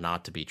are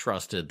not to be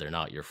trusted. They're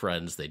not your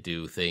friends. They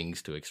do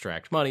things to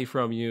extract money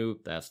from you.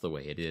 That's the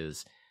way it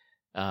is.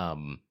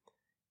 And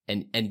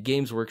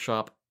Games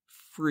Workshop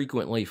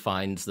frequently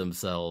finds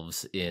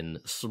themselves in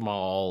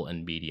small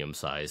and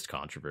medium-sized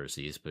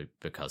controversies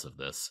because of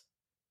this.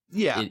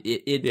 Yeah.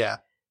 Yeah.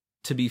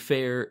 To be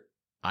fair,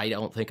 I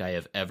don't think I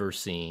have ever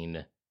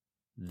seen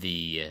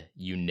the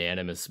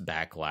unanimous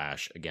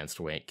backlash against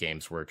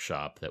Games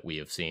Workshop that we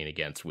have seen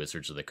against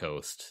Wizards of the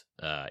Coast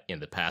in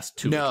the past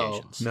two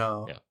occasions.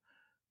 No. Yeah.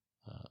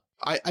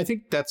 I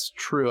think that's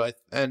true. I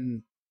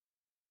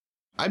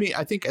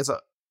think as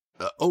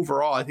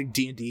overall, I think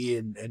D&D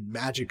and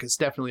Magic is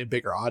definitely a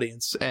bigger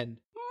audience, and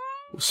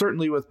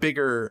certainly with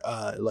bigger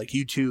like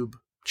YouTube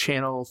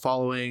channel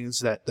followings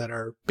that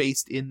are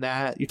based in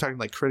that. You're talking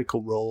like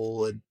Critical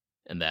Role and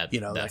that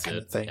that kind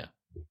of thing.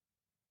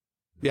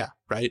 Yeah,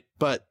 right.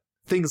 But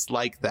things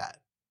like that,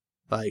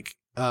 like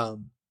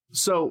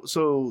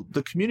so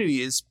the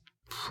community is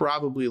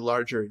probably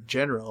larger in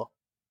general.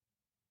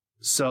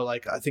 So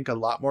like I think a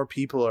lot more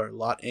people are a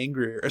lot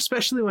angrier,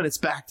 especially when it's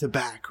back to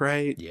back,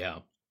 right? Yeah.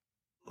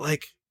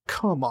 Like,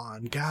 come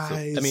on,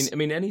 guys. So, I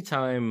mean,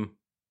 anytime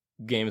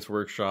Games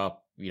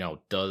Workshop,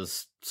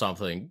 does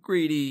something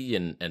greedy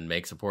and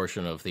makes a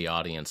portion of the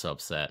audience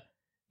upset,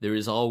 there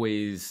is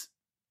always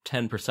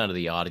 10% of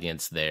the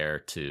audience there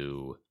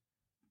to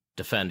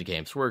defend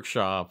Games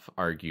Workshop,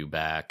 argue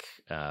back,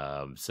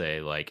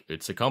 say like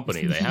it's a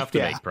company, they have to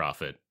make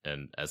profit,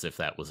 and as if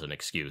that was an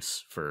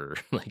excuse for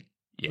like.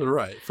 Yeah.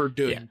 Right, for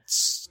doing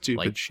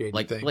stupid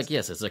shady things. Like,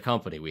 yes, it's a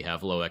company. We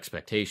have low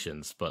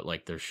expectations, but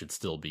like there should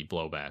still be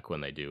blowback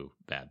when they do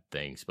bad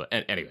things. But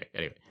anyway.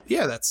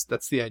 Yeah, that's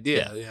the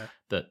idea. Yeah.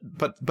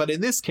 But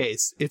in this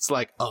case, it's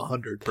like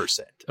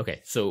 100%.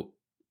 Okay, so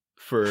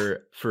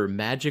for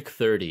Magic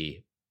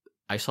 30,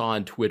 I saw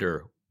on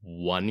Twitter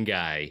one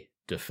guy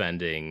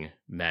defending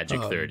Magic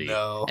 30,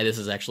 no. And this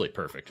is actually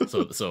perfect.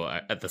 So this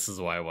is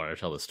why I want to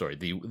tell the story.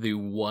 The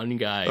one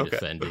guy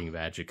defending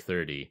Magic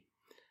 30.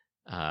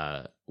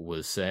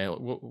 Was saying,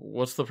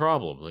 what's the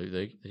problem?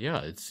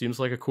 It seems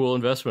like a cool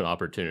investment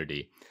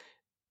opportunity.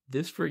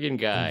 This friggin'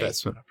 guy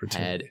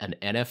had an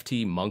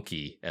NFT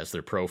monkey as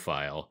their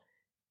profile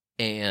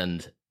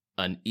and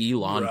an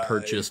Elon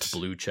purchased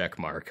blue check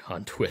mark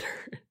on Twitter.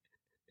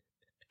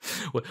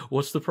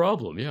 What's the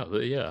problem? Yeah,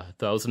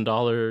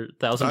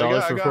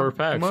 $1,000 for 4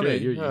 packs. Money,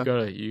 you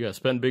gotta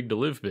spend big to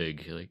live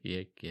big. Like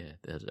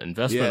that's an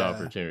investment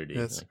opportunity.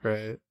 That's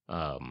right.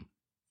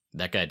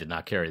 That guy did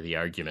not carry the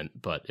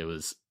argument, but it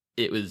was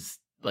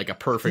like a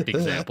perfect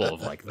example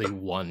of like the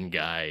one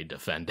guy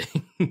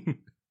defending.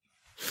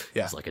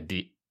 It's like a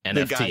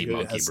NFT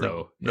monkey,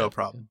 bro. No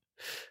problem.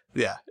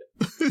 Yeah.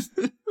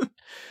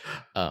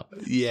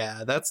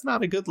 That's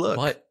not a good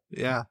look.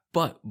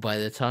 But by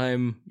the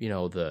time,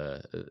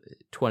 the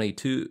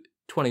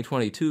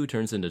 2022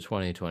 turns into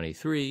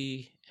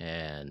 2023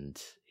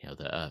 and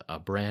a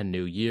brand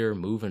new year,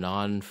 moving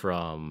on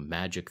from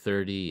Magic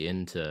 30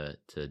 into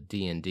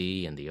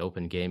D&D and the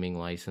open gaming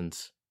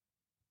license,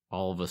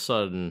 all of a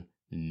sudden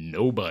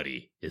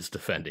nobody is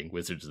defending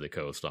Wizards of the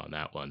Coast on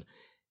that one.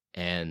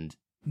 And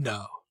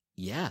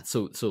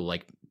so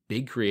like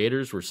big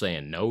creators were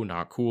saying no,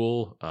 not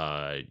cool.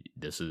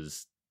 This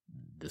is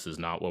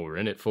not what we're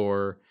in it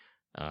for.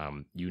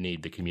 You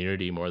need the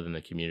community more than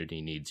the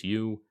community needs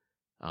you.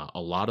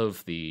 A lot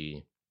of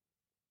the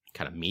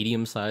kind of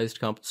medium-sized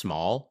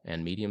small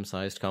and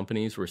medium-sized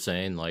companies were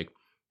saying like,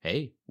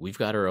 hey, we've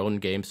got our own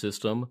game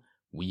system.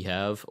 We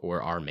have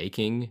or are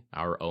making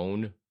our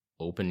own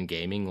open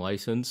gaming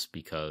license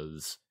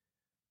because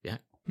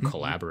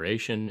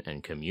collaboration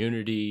and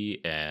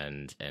community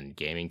and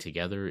gaming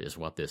together is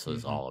what this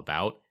is all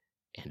about,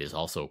 and is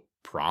also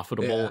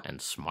profitable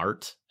and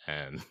smart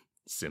and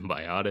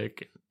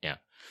symbiotic. Yeah.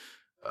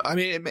 I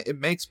mean, it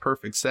makes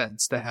perfect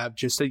sense to have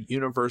just a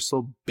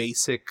universal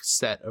basic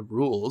set of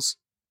rules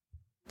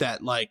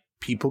that like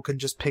people can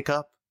just pick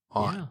up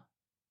on. Yeah.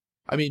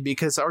 I mean,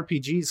 because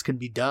RPGs can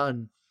be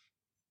done.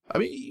 I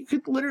mean, you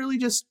could literally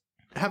just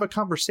have a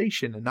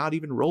conversation and not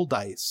even roll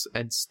dice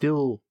and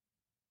still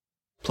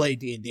play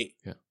D&D.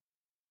 Yeah.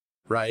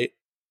 Right?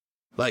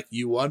 Like,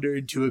 you wander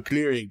into a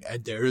clearing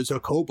and there is a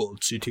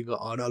kobold sitting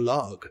on a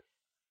log.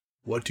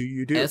 What do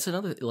you do? That's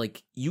another,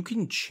 like, you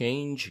can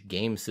change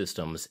game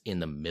systems in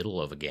the middle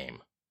of a game.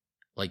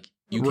 Like,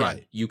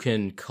 you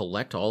can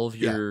collect all of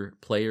your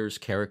players'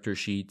 character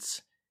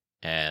sheets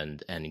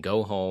and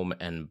go home,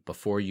 and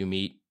before you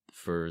meet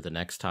for the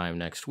next time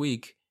next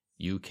week,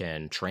 you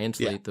can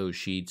translate those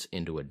sheets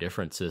into a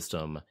different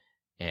system,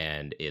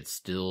 and it's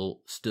still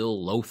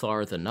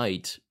Lothar the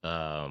Knight,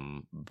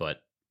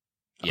 but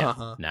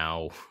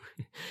now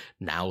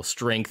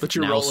strength. But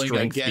you're rolling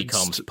strength against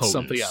becomes potence,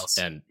 something else,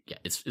 and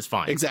it's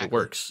fine. Exactly, it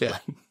works. Yeah,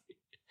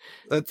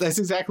 that's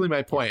exactly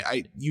my point.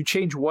 You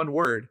change one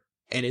word,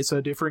 and it's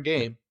a different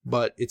game,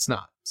 but it's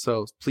not.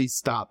 So please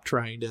stop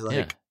trying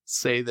to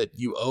say that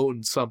you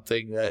own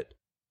something that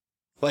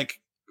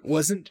like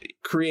wasn't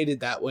created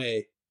that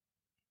way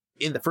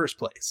in the first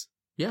place.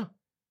 Yeah,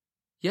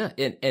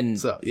 and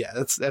so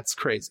that's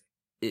crazy.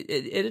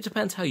 It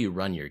depends how you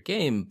run your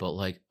game, but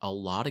like a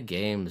lot of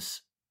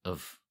games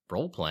of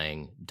role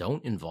playing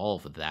don't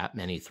involve that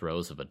many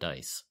throws of a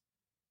dice.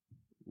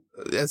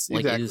 That's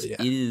like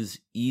exactly. It is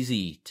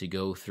easy to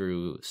go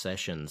through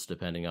sessions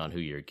depending on who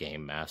your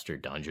game master,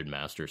 dungeon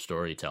master,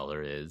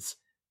 storyteller is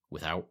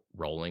without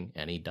rolling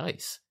any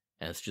dice.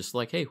 And it's just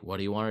like, hey, what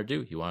do you want to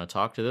do? You want to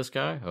talk to this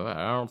guy? Oh,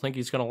 I don't think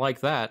he's going to like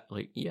that.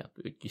 Like, yeah.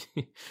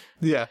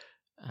 Yeah.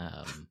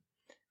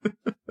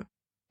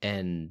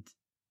 And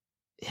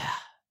yeah.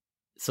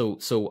 So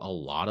a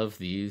lot of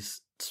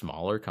these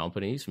smaller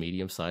companies,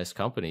 medium-sized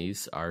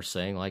companies are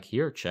saying like,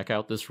 here, check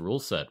out this rule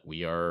set.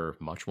 We are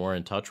much more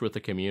in touch with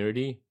the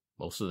community.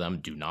 Most of them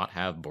do not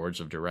have boards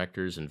of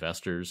directors,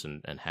 investors,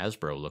 and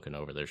Hasbro looking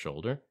over their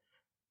shoulder.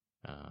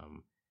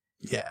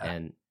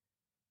 And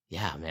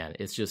yeah, man,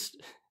 it's just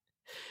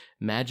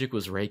Magic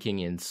was raking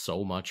in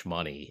so much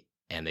money,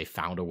 and they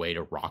found a way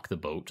to rock the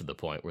boat to the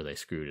point where they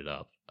screwed it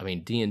up. I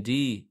mean,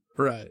 D&D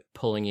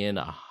pulling in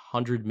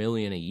 $100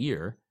 million a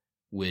year,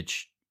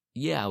 which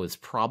was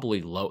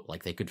probably low.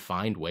 Like they could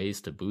find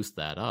ways to boost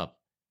that up,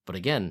 but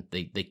again,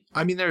 they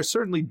I mean, there are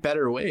certainly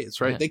better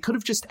ways, right? They could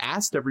have just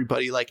asked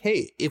everybody, like,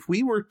 hey, if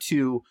we were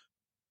to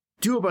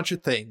do a bunch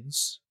of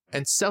things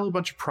and sell a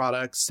bunch of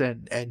products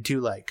and do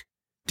like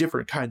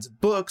different kinds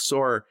of books,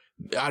 or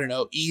I don't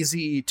know,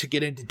 easy to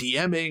get into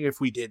DMing,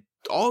 if we did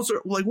also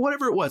like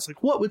whatever it was,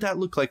 like what would that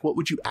look like? What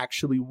would you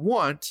actually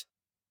want?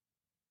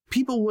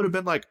 People would have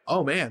been like,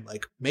 oh man,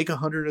 like make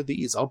 100 of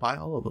these, I'll buy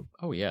all of them.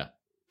 Oh yeah.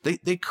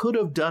 They could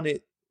have done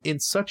it in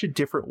such a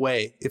different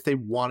way if they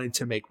wanted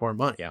to make more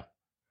money. Yeah.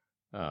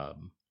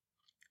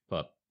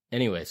 But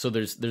anyway, so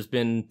there's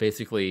been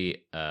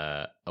basically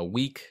a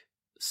week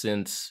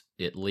since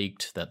it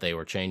leaked that they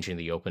were changing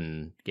the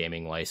open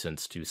gaming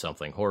license to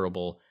something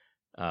horrible.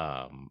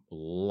 A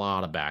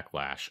lot of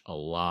backlash, a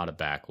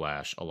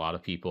lot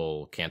of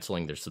people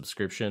canceling their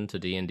subscription to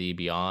D&D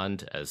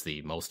Beyond as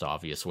the most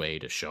obvious way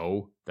to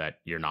show that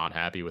you're not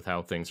happy with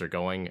how things are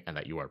going and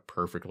that you are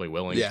perfectly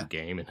willing to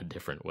game in a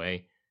different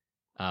way.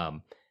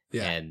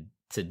 And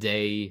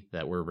today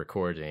that we're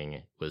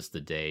recording was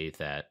the day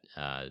that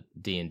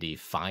D&D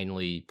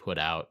finally put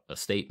out a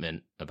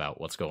statement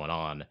about what's going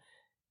on.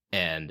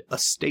 And a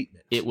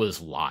statement. It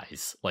was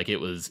lies. Like it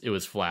was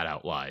flat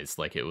out lies.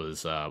 Like it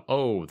was,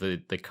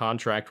 the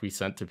contract we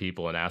sent to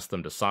people and asked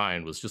them to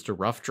sign was just a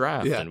rough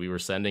draft, and we were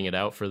sending it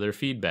out for their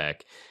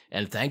feedback.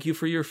 And thank you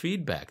for your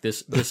feedback.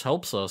 This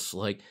helps us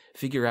like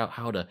figure out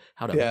how to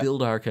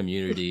build our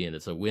community, and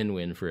it's a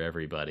win-win for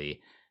everybody.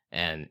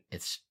 And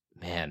it's,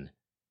 man,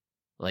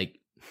 like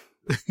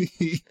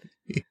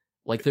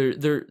like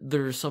there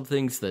are some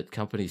things that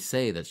companies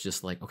say that's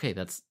just like, okay,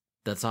 that's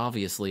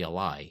obviously a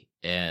lie.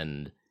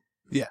 And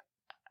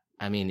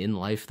I mean, in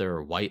life, there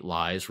are white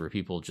lies where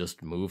people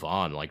just move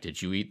on. Like,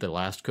 did you eat the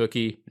last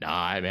cookie?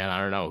 Nah, man,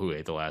 I don't know who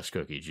ate the last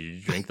cookie. Did you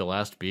drink the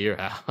last beer?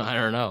 I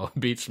don't know.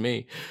 Beats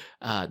me.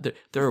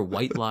 There are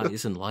white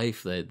lies in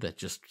life that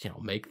just,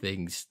 make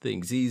things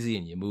easy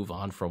and you move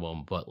on from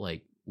them. But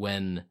like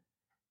when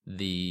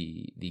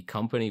the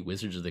company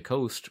Wizards of the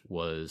Coast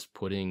was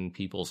putting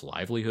people's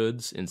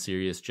livelihoods in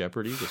serious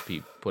jeopardy,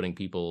 was putting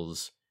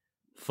people's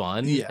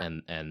fun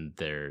and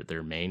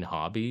their main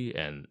hobby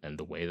and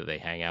the way that they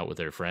hang out with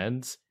their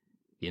friends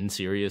in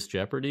serious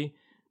jeopardy,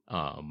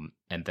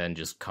 and then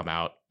just come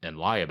out and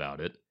lie about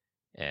it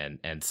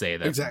and say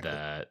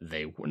that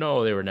they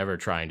were never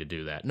trying to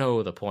do that.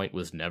 No, the point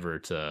was never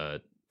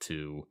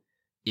to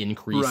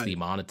increase the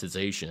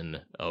monetization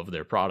of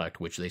their product,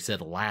 which they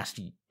said last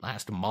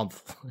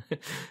month.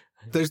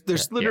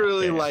 There's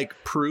literally like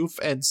proof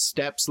and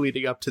steps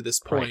leading up to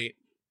this point.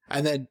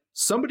 And then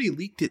somebody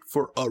leaked it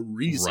for a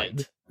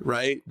reason,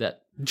 right?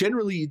 That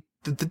generally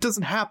that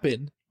doesn't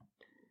happen.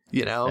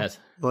 You know,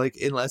 like,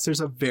 unless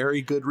there's a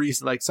very good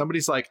reason, like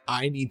somebody's like,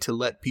 I need to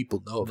let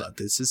people know about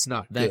this. It's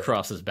not that good.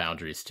 Crosses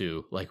boundaries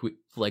too. Like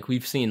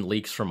we've seen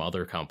leaks from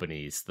other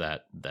companies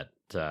that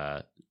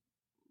they're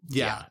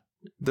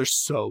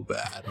so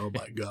bad. Oh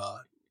my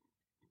God.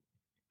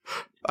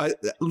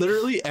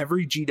 Literally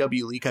every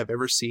GW leak I've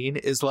ever seen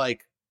is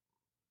like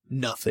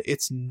nothing.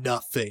 It's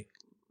nothing.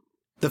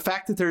 The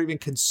fact that they're even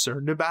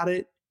concerned about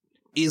it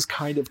is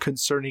kind of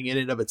concerning in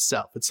and of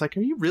itself. It's like,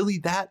 are you really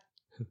that?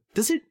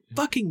 Does it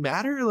fucking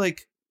matter?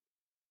 Like,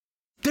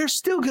 they're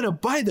still gonna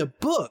buy the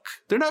book.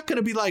 They're not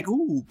gonna be like,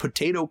 ooh,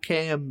 Potato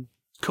Cam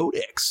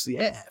Codex,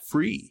 yeah,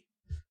 free.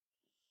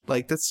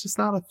 Like, that's just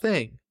not a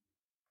thing.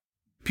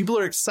 People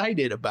are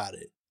excited about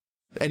it.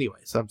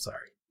 Anyways, I'm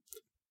sorry.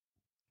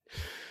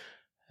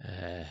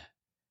 Yeah.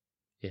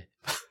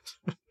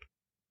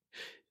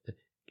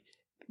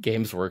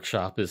 Games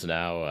Workshop is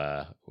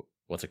now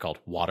what's it called?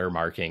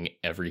 Watermarking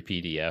every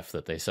PDF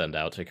that they send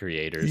out to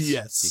creators.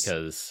 Yes,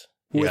 because.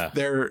 With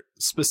their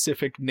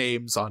specific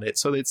names on it,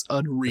 so it's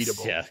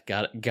unreadable. Yeah,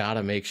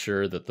 gotta make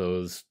sure that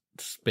those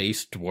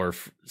Space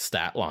Dwarf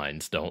stat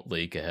lines don't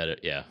leak ahead of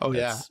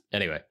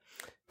Anyway,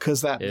 because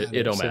that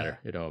it don't matter.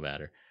 It don't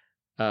matter.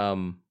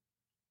 Killing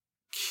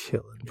me.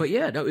 But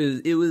yeah, no,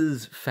 it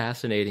was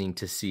fascinating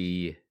to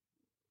see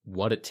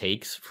what it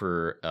takes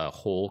for a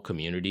whole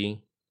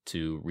community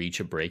to reach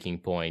a breaking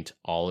point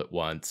all at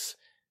once,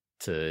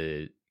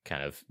 to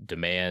kind of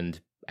demand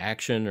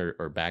action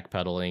or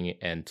backpedaling,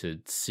 and to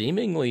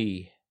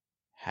seemingly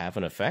have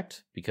an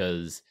effect.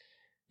 Because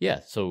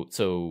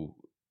so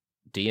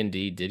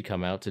D&D did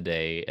come out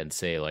today and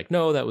say, like,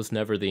 no, that was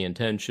never the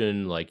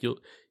intention, like,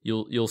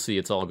 you'll see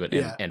it's all good.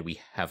 And we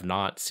have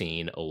not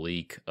seen a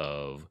leak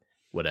of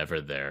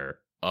whatever their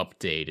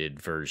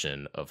updated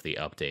version of the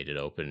updated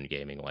open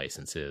gaming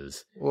license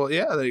is. Well,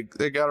 yeah,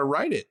 they gotta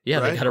write it. Yeah,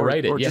 right? They gotta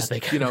write it. Or yeah, just, they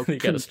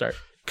gotta start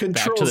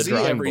Control Z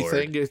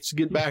everything. It's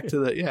get back to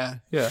the yeah.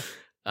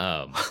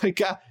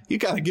 You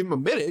gotta give them a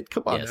minute.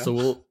 Come on. Yeah, now.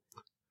 So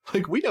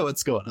we know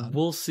what's going on.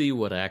 We'll see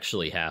what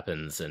actually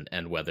happens,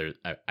 and whether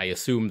I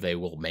assume they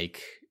will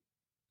make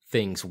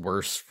things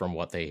worse from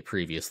what they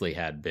previously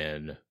had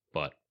been,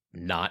 but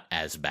not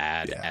as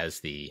bad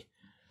as the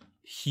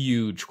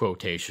huge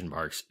quotation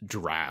marks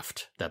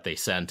draft that they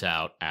sent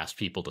out, asked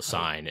people to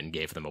sign, and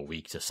gave them a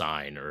week to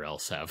sign or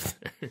else have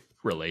their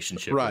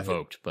relationship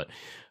revoked. But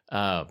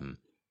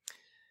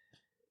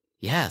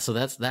yeah, so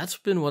that's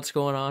been what's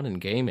going on in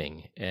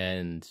gaming.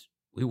 And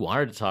we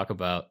wanted to talk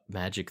about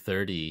Magic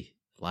 30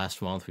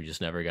 last month. We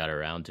just never got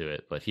around to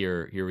it. But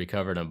here we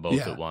covered them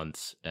both at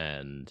once.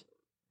 And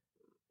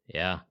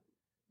yeah,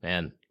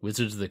 man,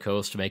 Wizards of the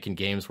Coast making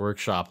Games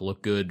Workshop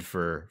look good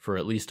for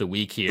at least a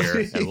week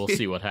here. And we'll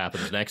see what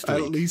happens next week.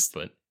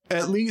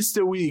 At least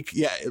a week.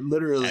 Yeah,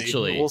 literally.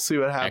 Actually, we'll see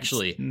what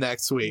happens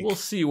next week. We'll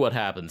see what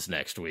happens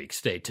next week.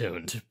 Stay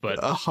tuned. But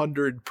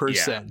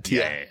 100%.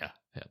 Yeah.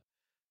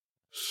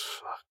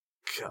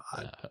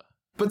 God.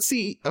 But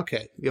see,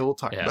 okay, we'll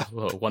talk about it.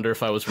 Well, wonder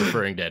if I was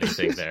referring to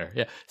anything there.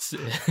 Yeah.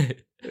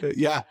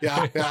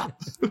 Yeah.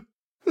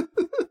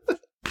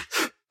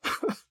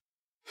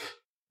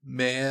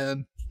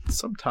 Man,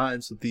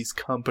 sometimes with these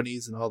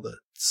companies and all the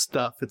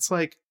stuff, it's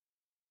like,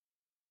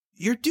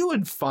 you're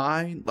doing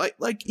fine.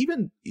 Like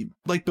even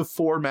like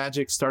before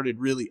Magic started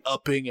really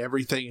upping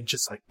everything and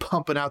just like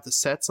pumping out the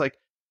sets, like,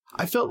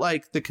 I felt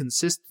like the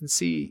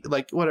consistency,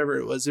 like whatever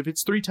it was, if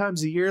it's 3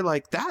 times a year,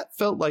 like that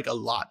felt like a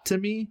lot to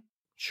me.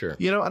 Sure.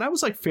 You know, and I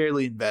was like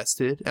fairly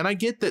invested. And I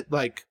get that,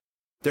 like,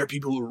 there are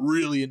people who are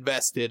really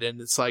invested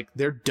and it's like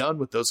they're done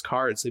with those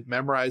cards. They've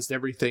memorized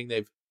everything.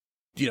 They've,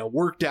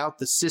 worked out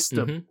the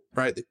system,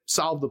 right? They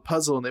solved the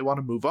puzzle and they want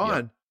to move on.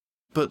 Yep.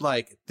 But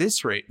like at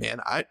this rate,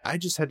 man, I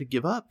just had to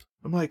give up.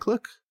 I'm like,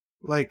 look,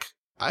 like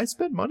I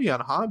spend money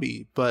on a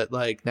hobby, but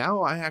like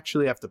now I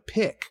actually have to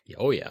pick.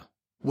 Oh, yeah.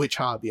 Which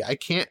hobby. I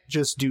can't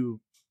just do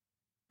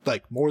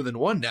like more than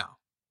one now.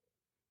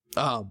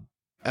 And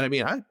I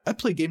mean, I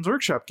play Games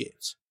Workshop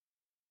games.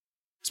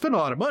 I spend a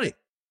lot of money.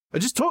 I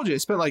just told you I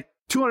spent like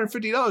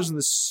 $250 on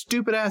this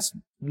stupid ass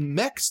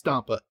mech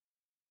stompa.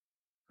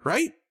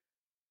 Right?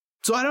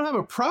 So I don't have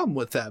a problem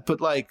with that,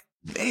 but like,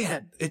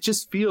 man, it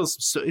just feels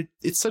so,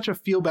 it's such a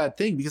feel bad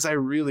thing because I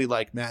really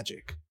like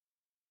Magic.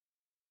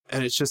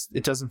 And it's just,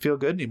 it doesn't feel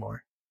good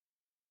anymore.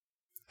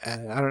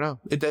 And I don't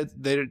know. It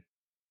doesn't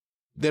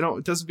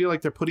feel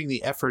like they're putting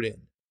the effort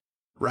in,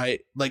 right?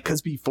 Like,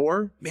 cause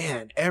before,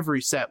 man,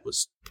 every set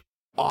was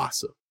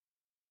awesome.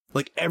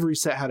 Like every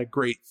set had a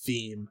great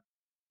theme.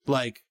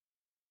 Like,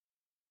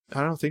 I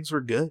don't know, things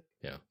were good.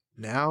 Yeah.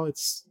 Now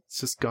it's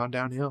just gone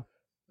downhill.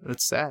 And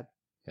it's sad.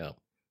 Yeah.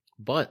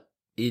 But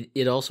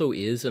it also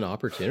is an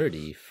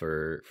opportunity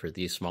for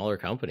these smaller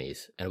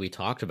companies. And we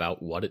talked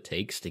about what it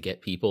takes to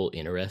get people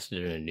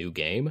interested in a new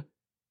game.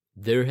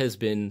 There has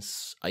been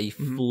a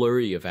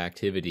flurry of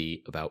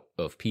activity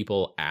of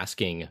people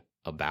asking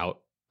about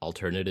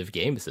alternative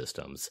game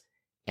systems,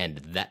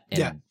 and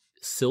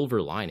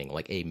silver lining,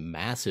 like a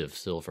massive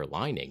silver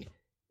lining,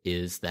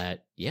 is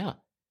that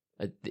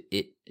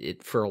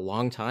It for a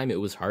long time, it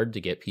was hard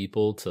to get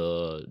people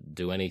to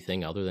do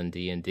anything other than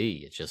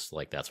D&D. It's just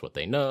like, that's what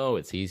they know.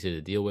 It's easy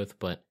to deal with.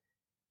 But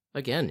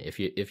again, if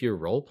you're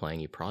role playing,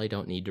 you probably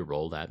don't need to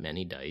roll that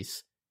many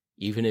dice.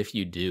 Even if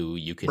you do,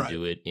 you can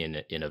do it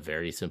in a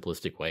very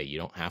simplistic way. You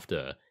don't have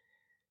to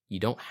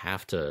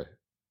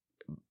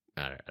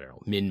I don't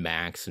know,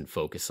 min-max and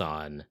focus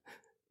on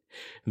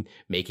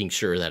making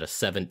sure that a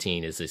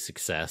 17 is a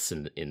success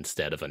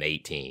instead of an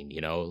 18,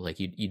 like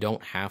you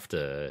don't have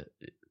to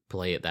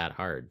play it that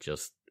hard.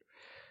 Just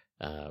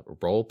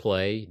role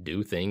play,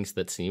 do things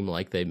that seem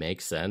like they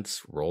make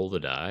sense, roll the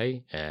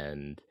die,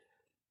 and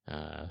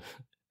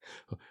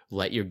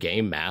let your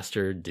game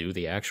master do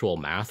the actual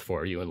math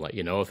for you and let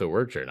you know if it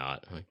works or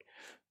not.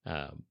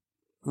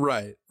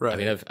 Right. I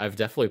mean, I've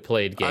definitely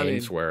played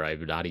games where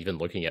I'm not even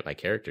looking at my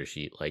character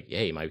sheet. Like,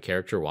 hey, my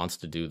character wants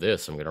to do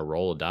this. I'm going to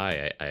roll a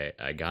die.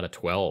 I got a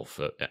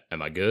 12.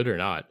 Am I good or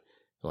not?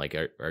 Like,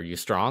 are you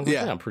strong?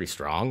 Yeah, I'm pretty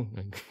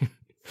strong.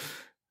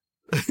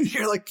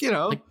 You're like,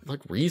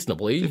 like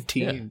reasonably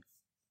 15, yeah.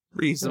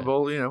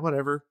 Reasonable,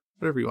 whatever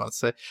you want to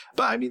say.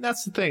 But I mean,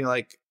 that's the thing.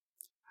 Like,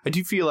 I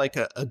do feel like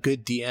a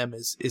good DM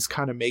is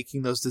kind of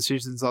making those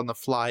decisions on the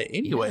fly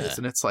anyways. Yeah.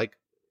 And it's like,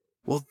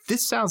 well,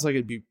 this sounds like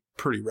it'd be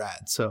pretty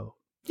rad. So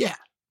yeah,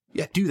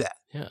 do that.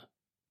 Yeah.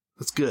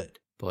 That's good.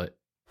 But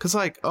cause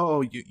like,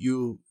 oh,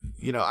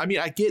 I mean,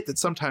 I get that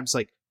sometimes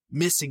like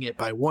missing it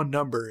by one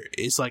number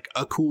is like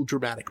a cool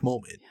dramatic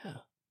moment. Yeah.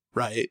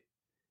 Right.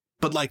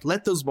 But like,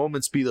 let those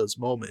moments be those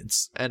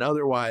moments, and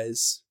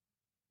otherwise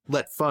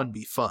let fun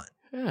be fun.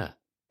 Yeah.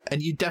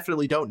 And you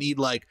definitely don't need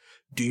like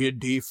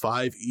D&D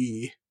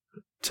 5e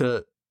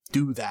to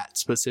do that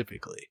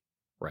specifically.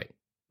 Right.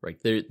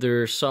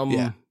 There are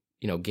some,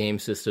 game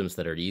systems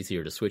that are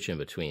easier to switch in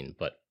between.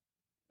 But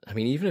I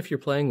mean, even if you're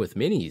playing with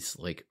minis,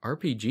 like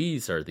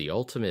RPGs are the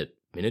ultimate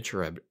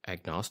miniature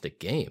agnostic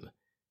game.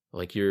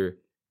 Like your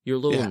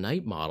little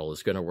knight model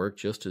is going to work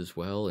just as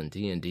well in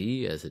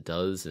D&D as it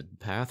does in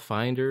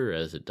Pathfinder,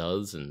 as it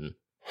does in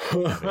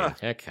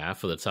heck,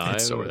 half of the time.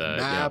 So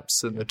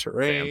maps and the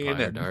terrain.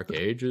 Vampire and Dark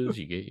Ages,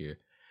 you get your...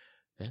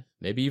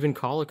 maybe even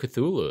Call of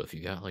Cthulhu, if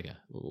you got like a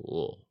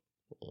little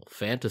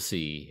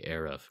fantasy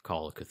era of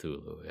Call of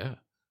Cthulhu. Yeah.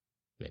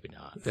 Maybe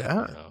not.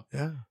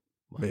 Yeah.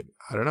 Maybe.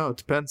 I don't know. It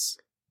depends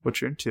what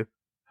you're into.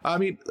 I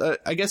mean,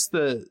 I guess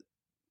the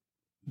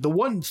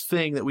one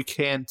thing that we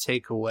can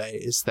take away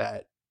is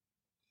that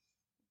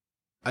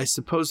I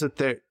suppose that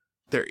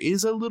there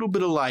is a little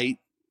bit of light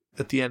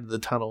at the end of the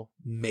tunnel,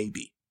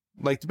 maybe.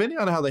 Like, depending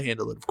on how they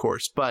handle it, of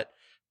course. But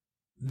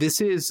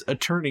this is a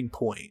turning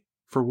point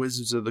for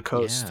Wizards of the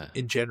Coast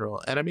in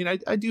general. And I mean,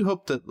 I do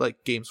hope that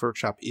like Games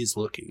Workshop is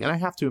looking, and I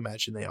have to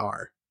imagine they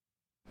are,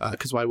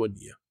 because why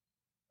wouldn't you?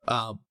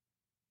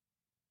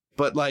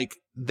 But like,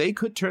 they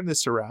could turn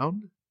this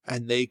around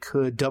and they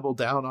could double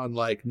down on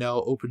like,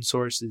 no, open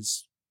source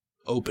is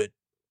open,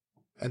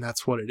 and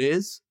that's what it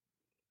is.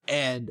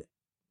 And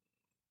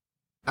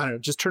I don't know,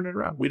 just turn it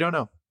around. We don't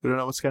know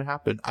what's going to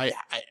happen. I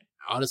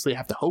honestly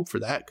have to hope for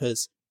that,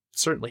 because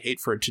certainly hate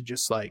for it to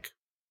just like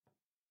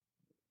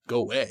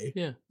go away.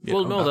 Yeah.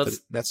 That's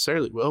that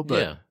necessarily will,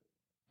 but yeah.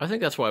 I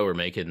think that's why we're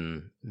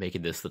making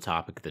this the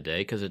topic of the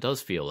day, because it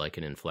does feel like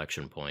an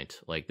inflection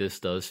point. Like, this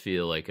does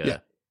feel like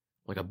a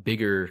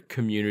bigger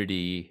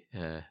community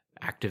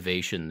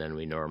activation than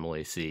we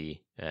normally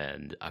see,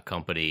 and a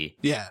company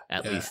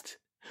at least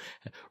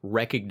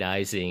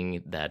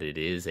recognizing that it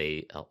is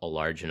a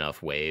large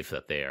enough wave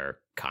that they are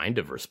kind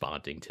of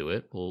responding to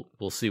it.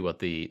 We'll see what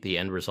the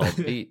end result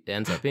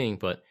ends up being,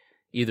 but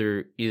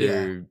either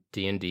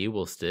D&D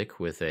will stick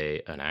with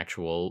an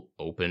actual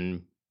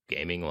open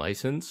gaming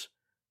license,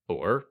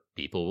 or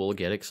people will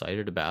get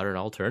excited about an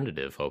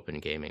alternative open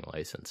gaming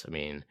license. I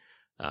mean,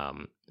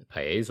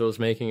 Paizo's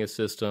making a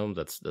system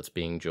that's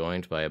being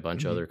joined by a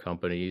bunch of other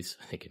companies,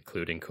 I think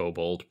including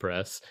Kobold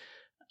Press.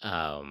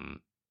 I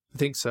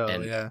think so,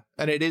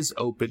 and it is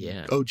open,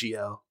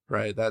 OGL,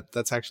 right?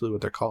 That's actually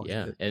what they're calling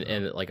it.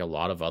 And like a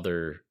lot of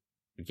other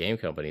game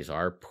companies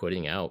are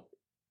putting out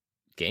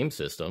game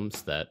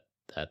systems that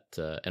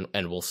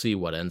and we'll see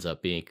what ends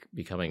up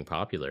becoming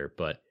popular.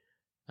 But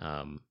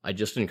I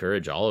just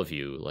encourage all of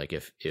you, like,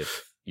 if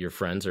your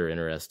friends are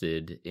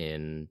interested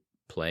in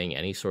playing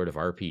any sort of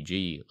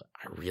RPG,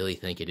 I really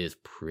think it is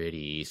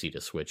pretty easy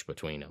to switch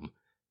between them.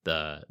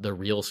 The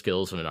real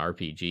skills of an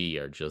RPG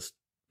are just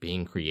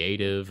being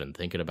creative and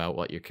thinking about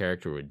what your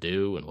character would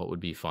do and what would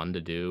be fun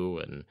to do.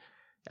 And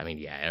I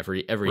mean,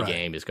 every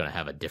game is going to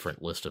have a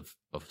different list of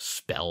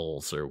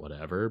spells or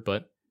whatever,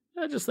 but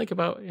just think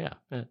about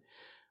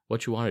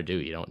what you want to do.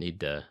 You don't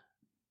need to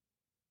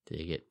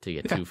get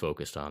too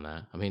focused on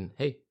that. I mean,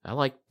 hey, I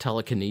like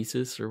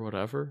telekinesis or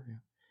whatever.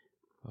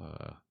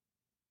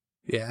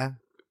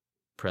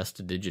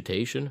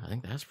 Prestidigitation, I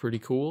think that's pretty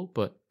cool.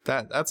 But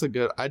that's a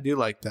good. I do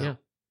like that. Yeah,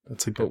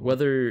 that's a good. But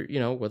whether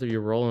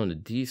you're rolling a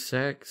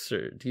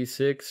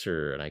D6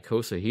 or an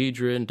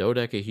icosahedron,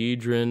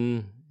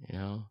 dodecahedron,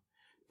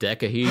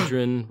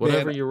 decahedron,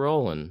 whatever you're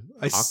rolling,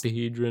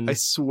 octahedron. I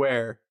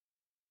swear.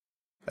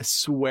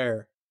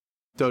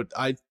 Though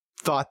I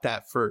thought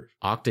that for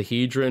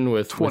octahedron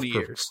with 20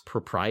 years.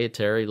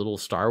 Proprietary little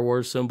Star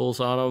Wars symbols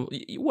on them.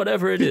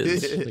 Whatever it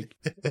is.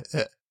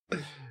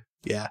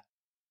 Yeah.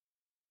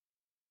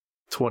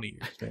 20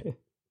 years, man.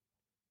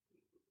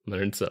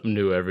 Learn something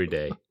new every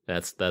day.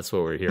 That's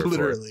what we're here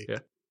Literally.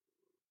 for.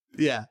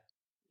 Yeah.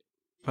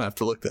 I have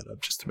to look that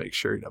up just to make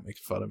sure you're not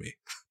making fun of me.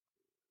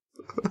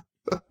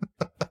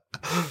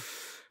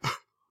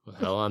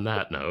 Well, on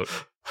that note.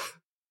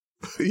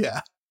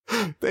 Yeah.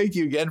 Thank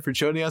you again for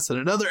joining us on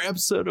another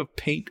episode of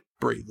Paint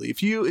Bravely.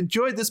 If you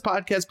enjoyed this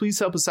podcast, please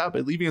help us out by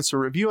leaving us a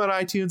review on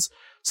iTunes,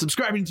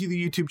 subscribing to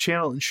the YouTube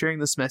channel, and sharing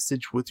this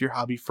message with your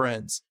hobby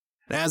friends.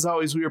 And as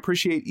always, we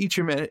appreciate each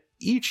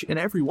and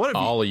every one of you.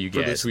 All of you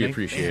guys. We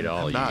appreciate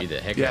all of you. The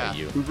heck out of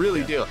you. We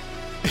really do.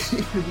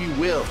 We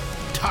will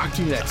talk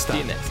to you next time.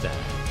 See you next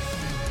time.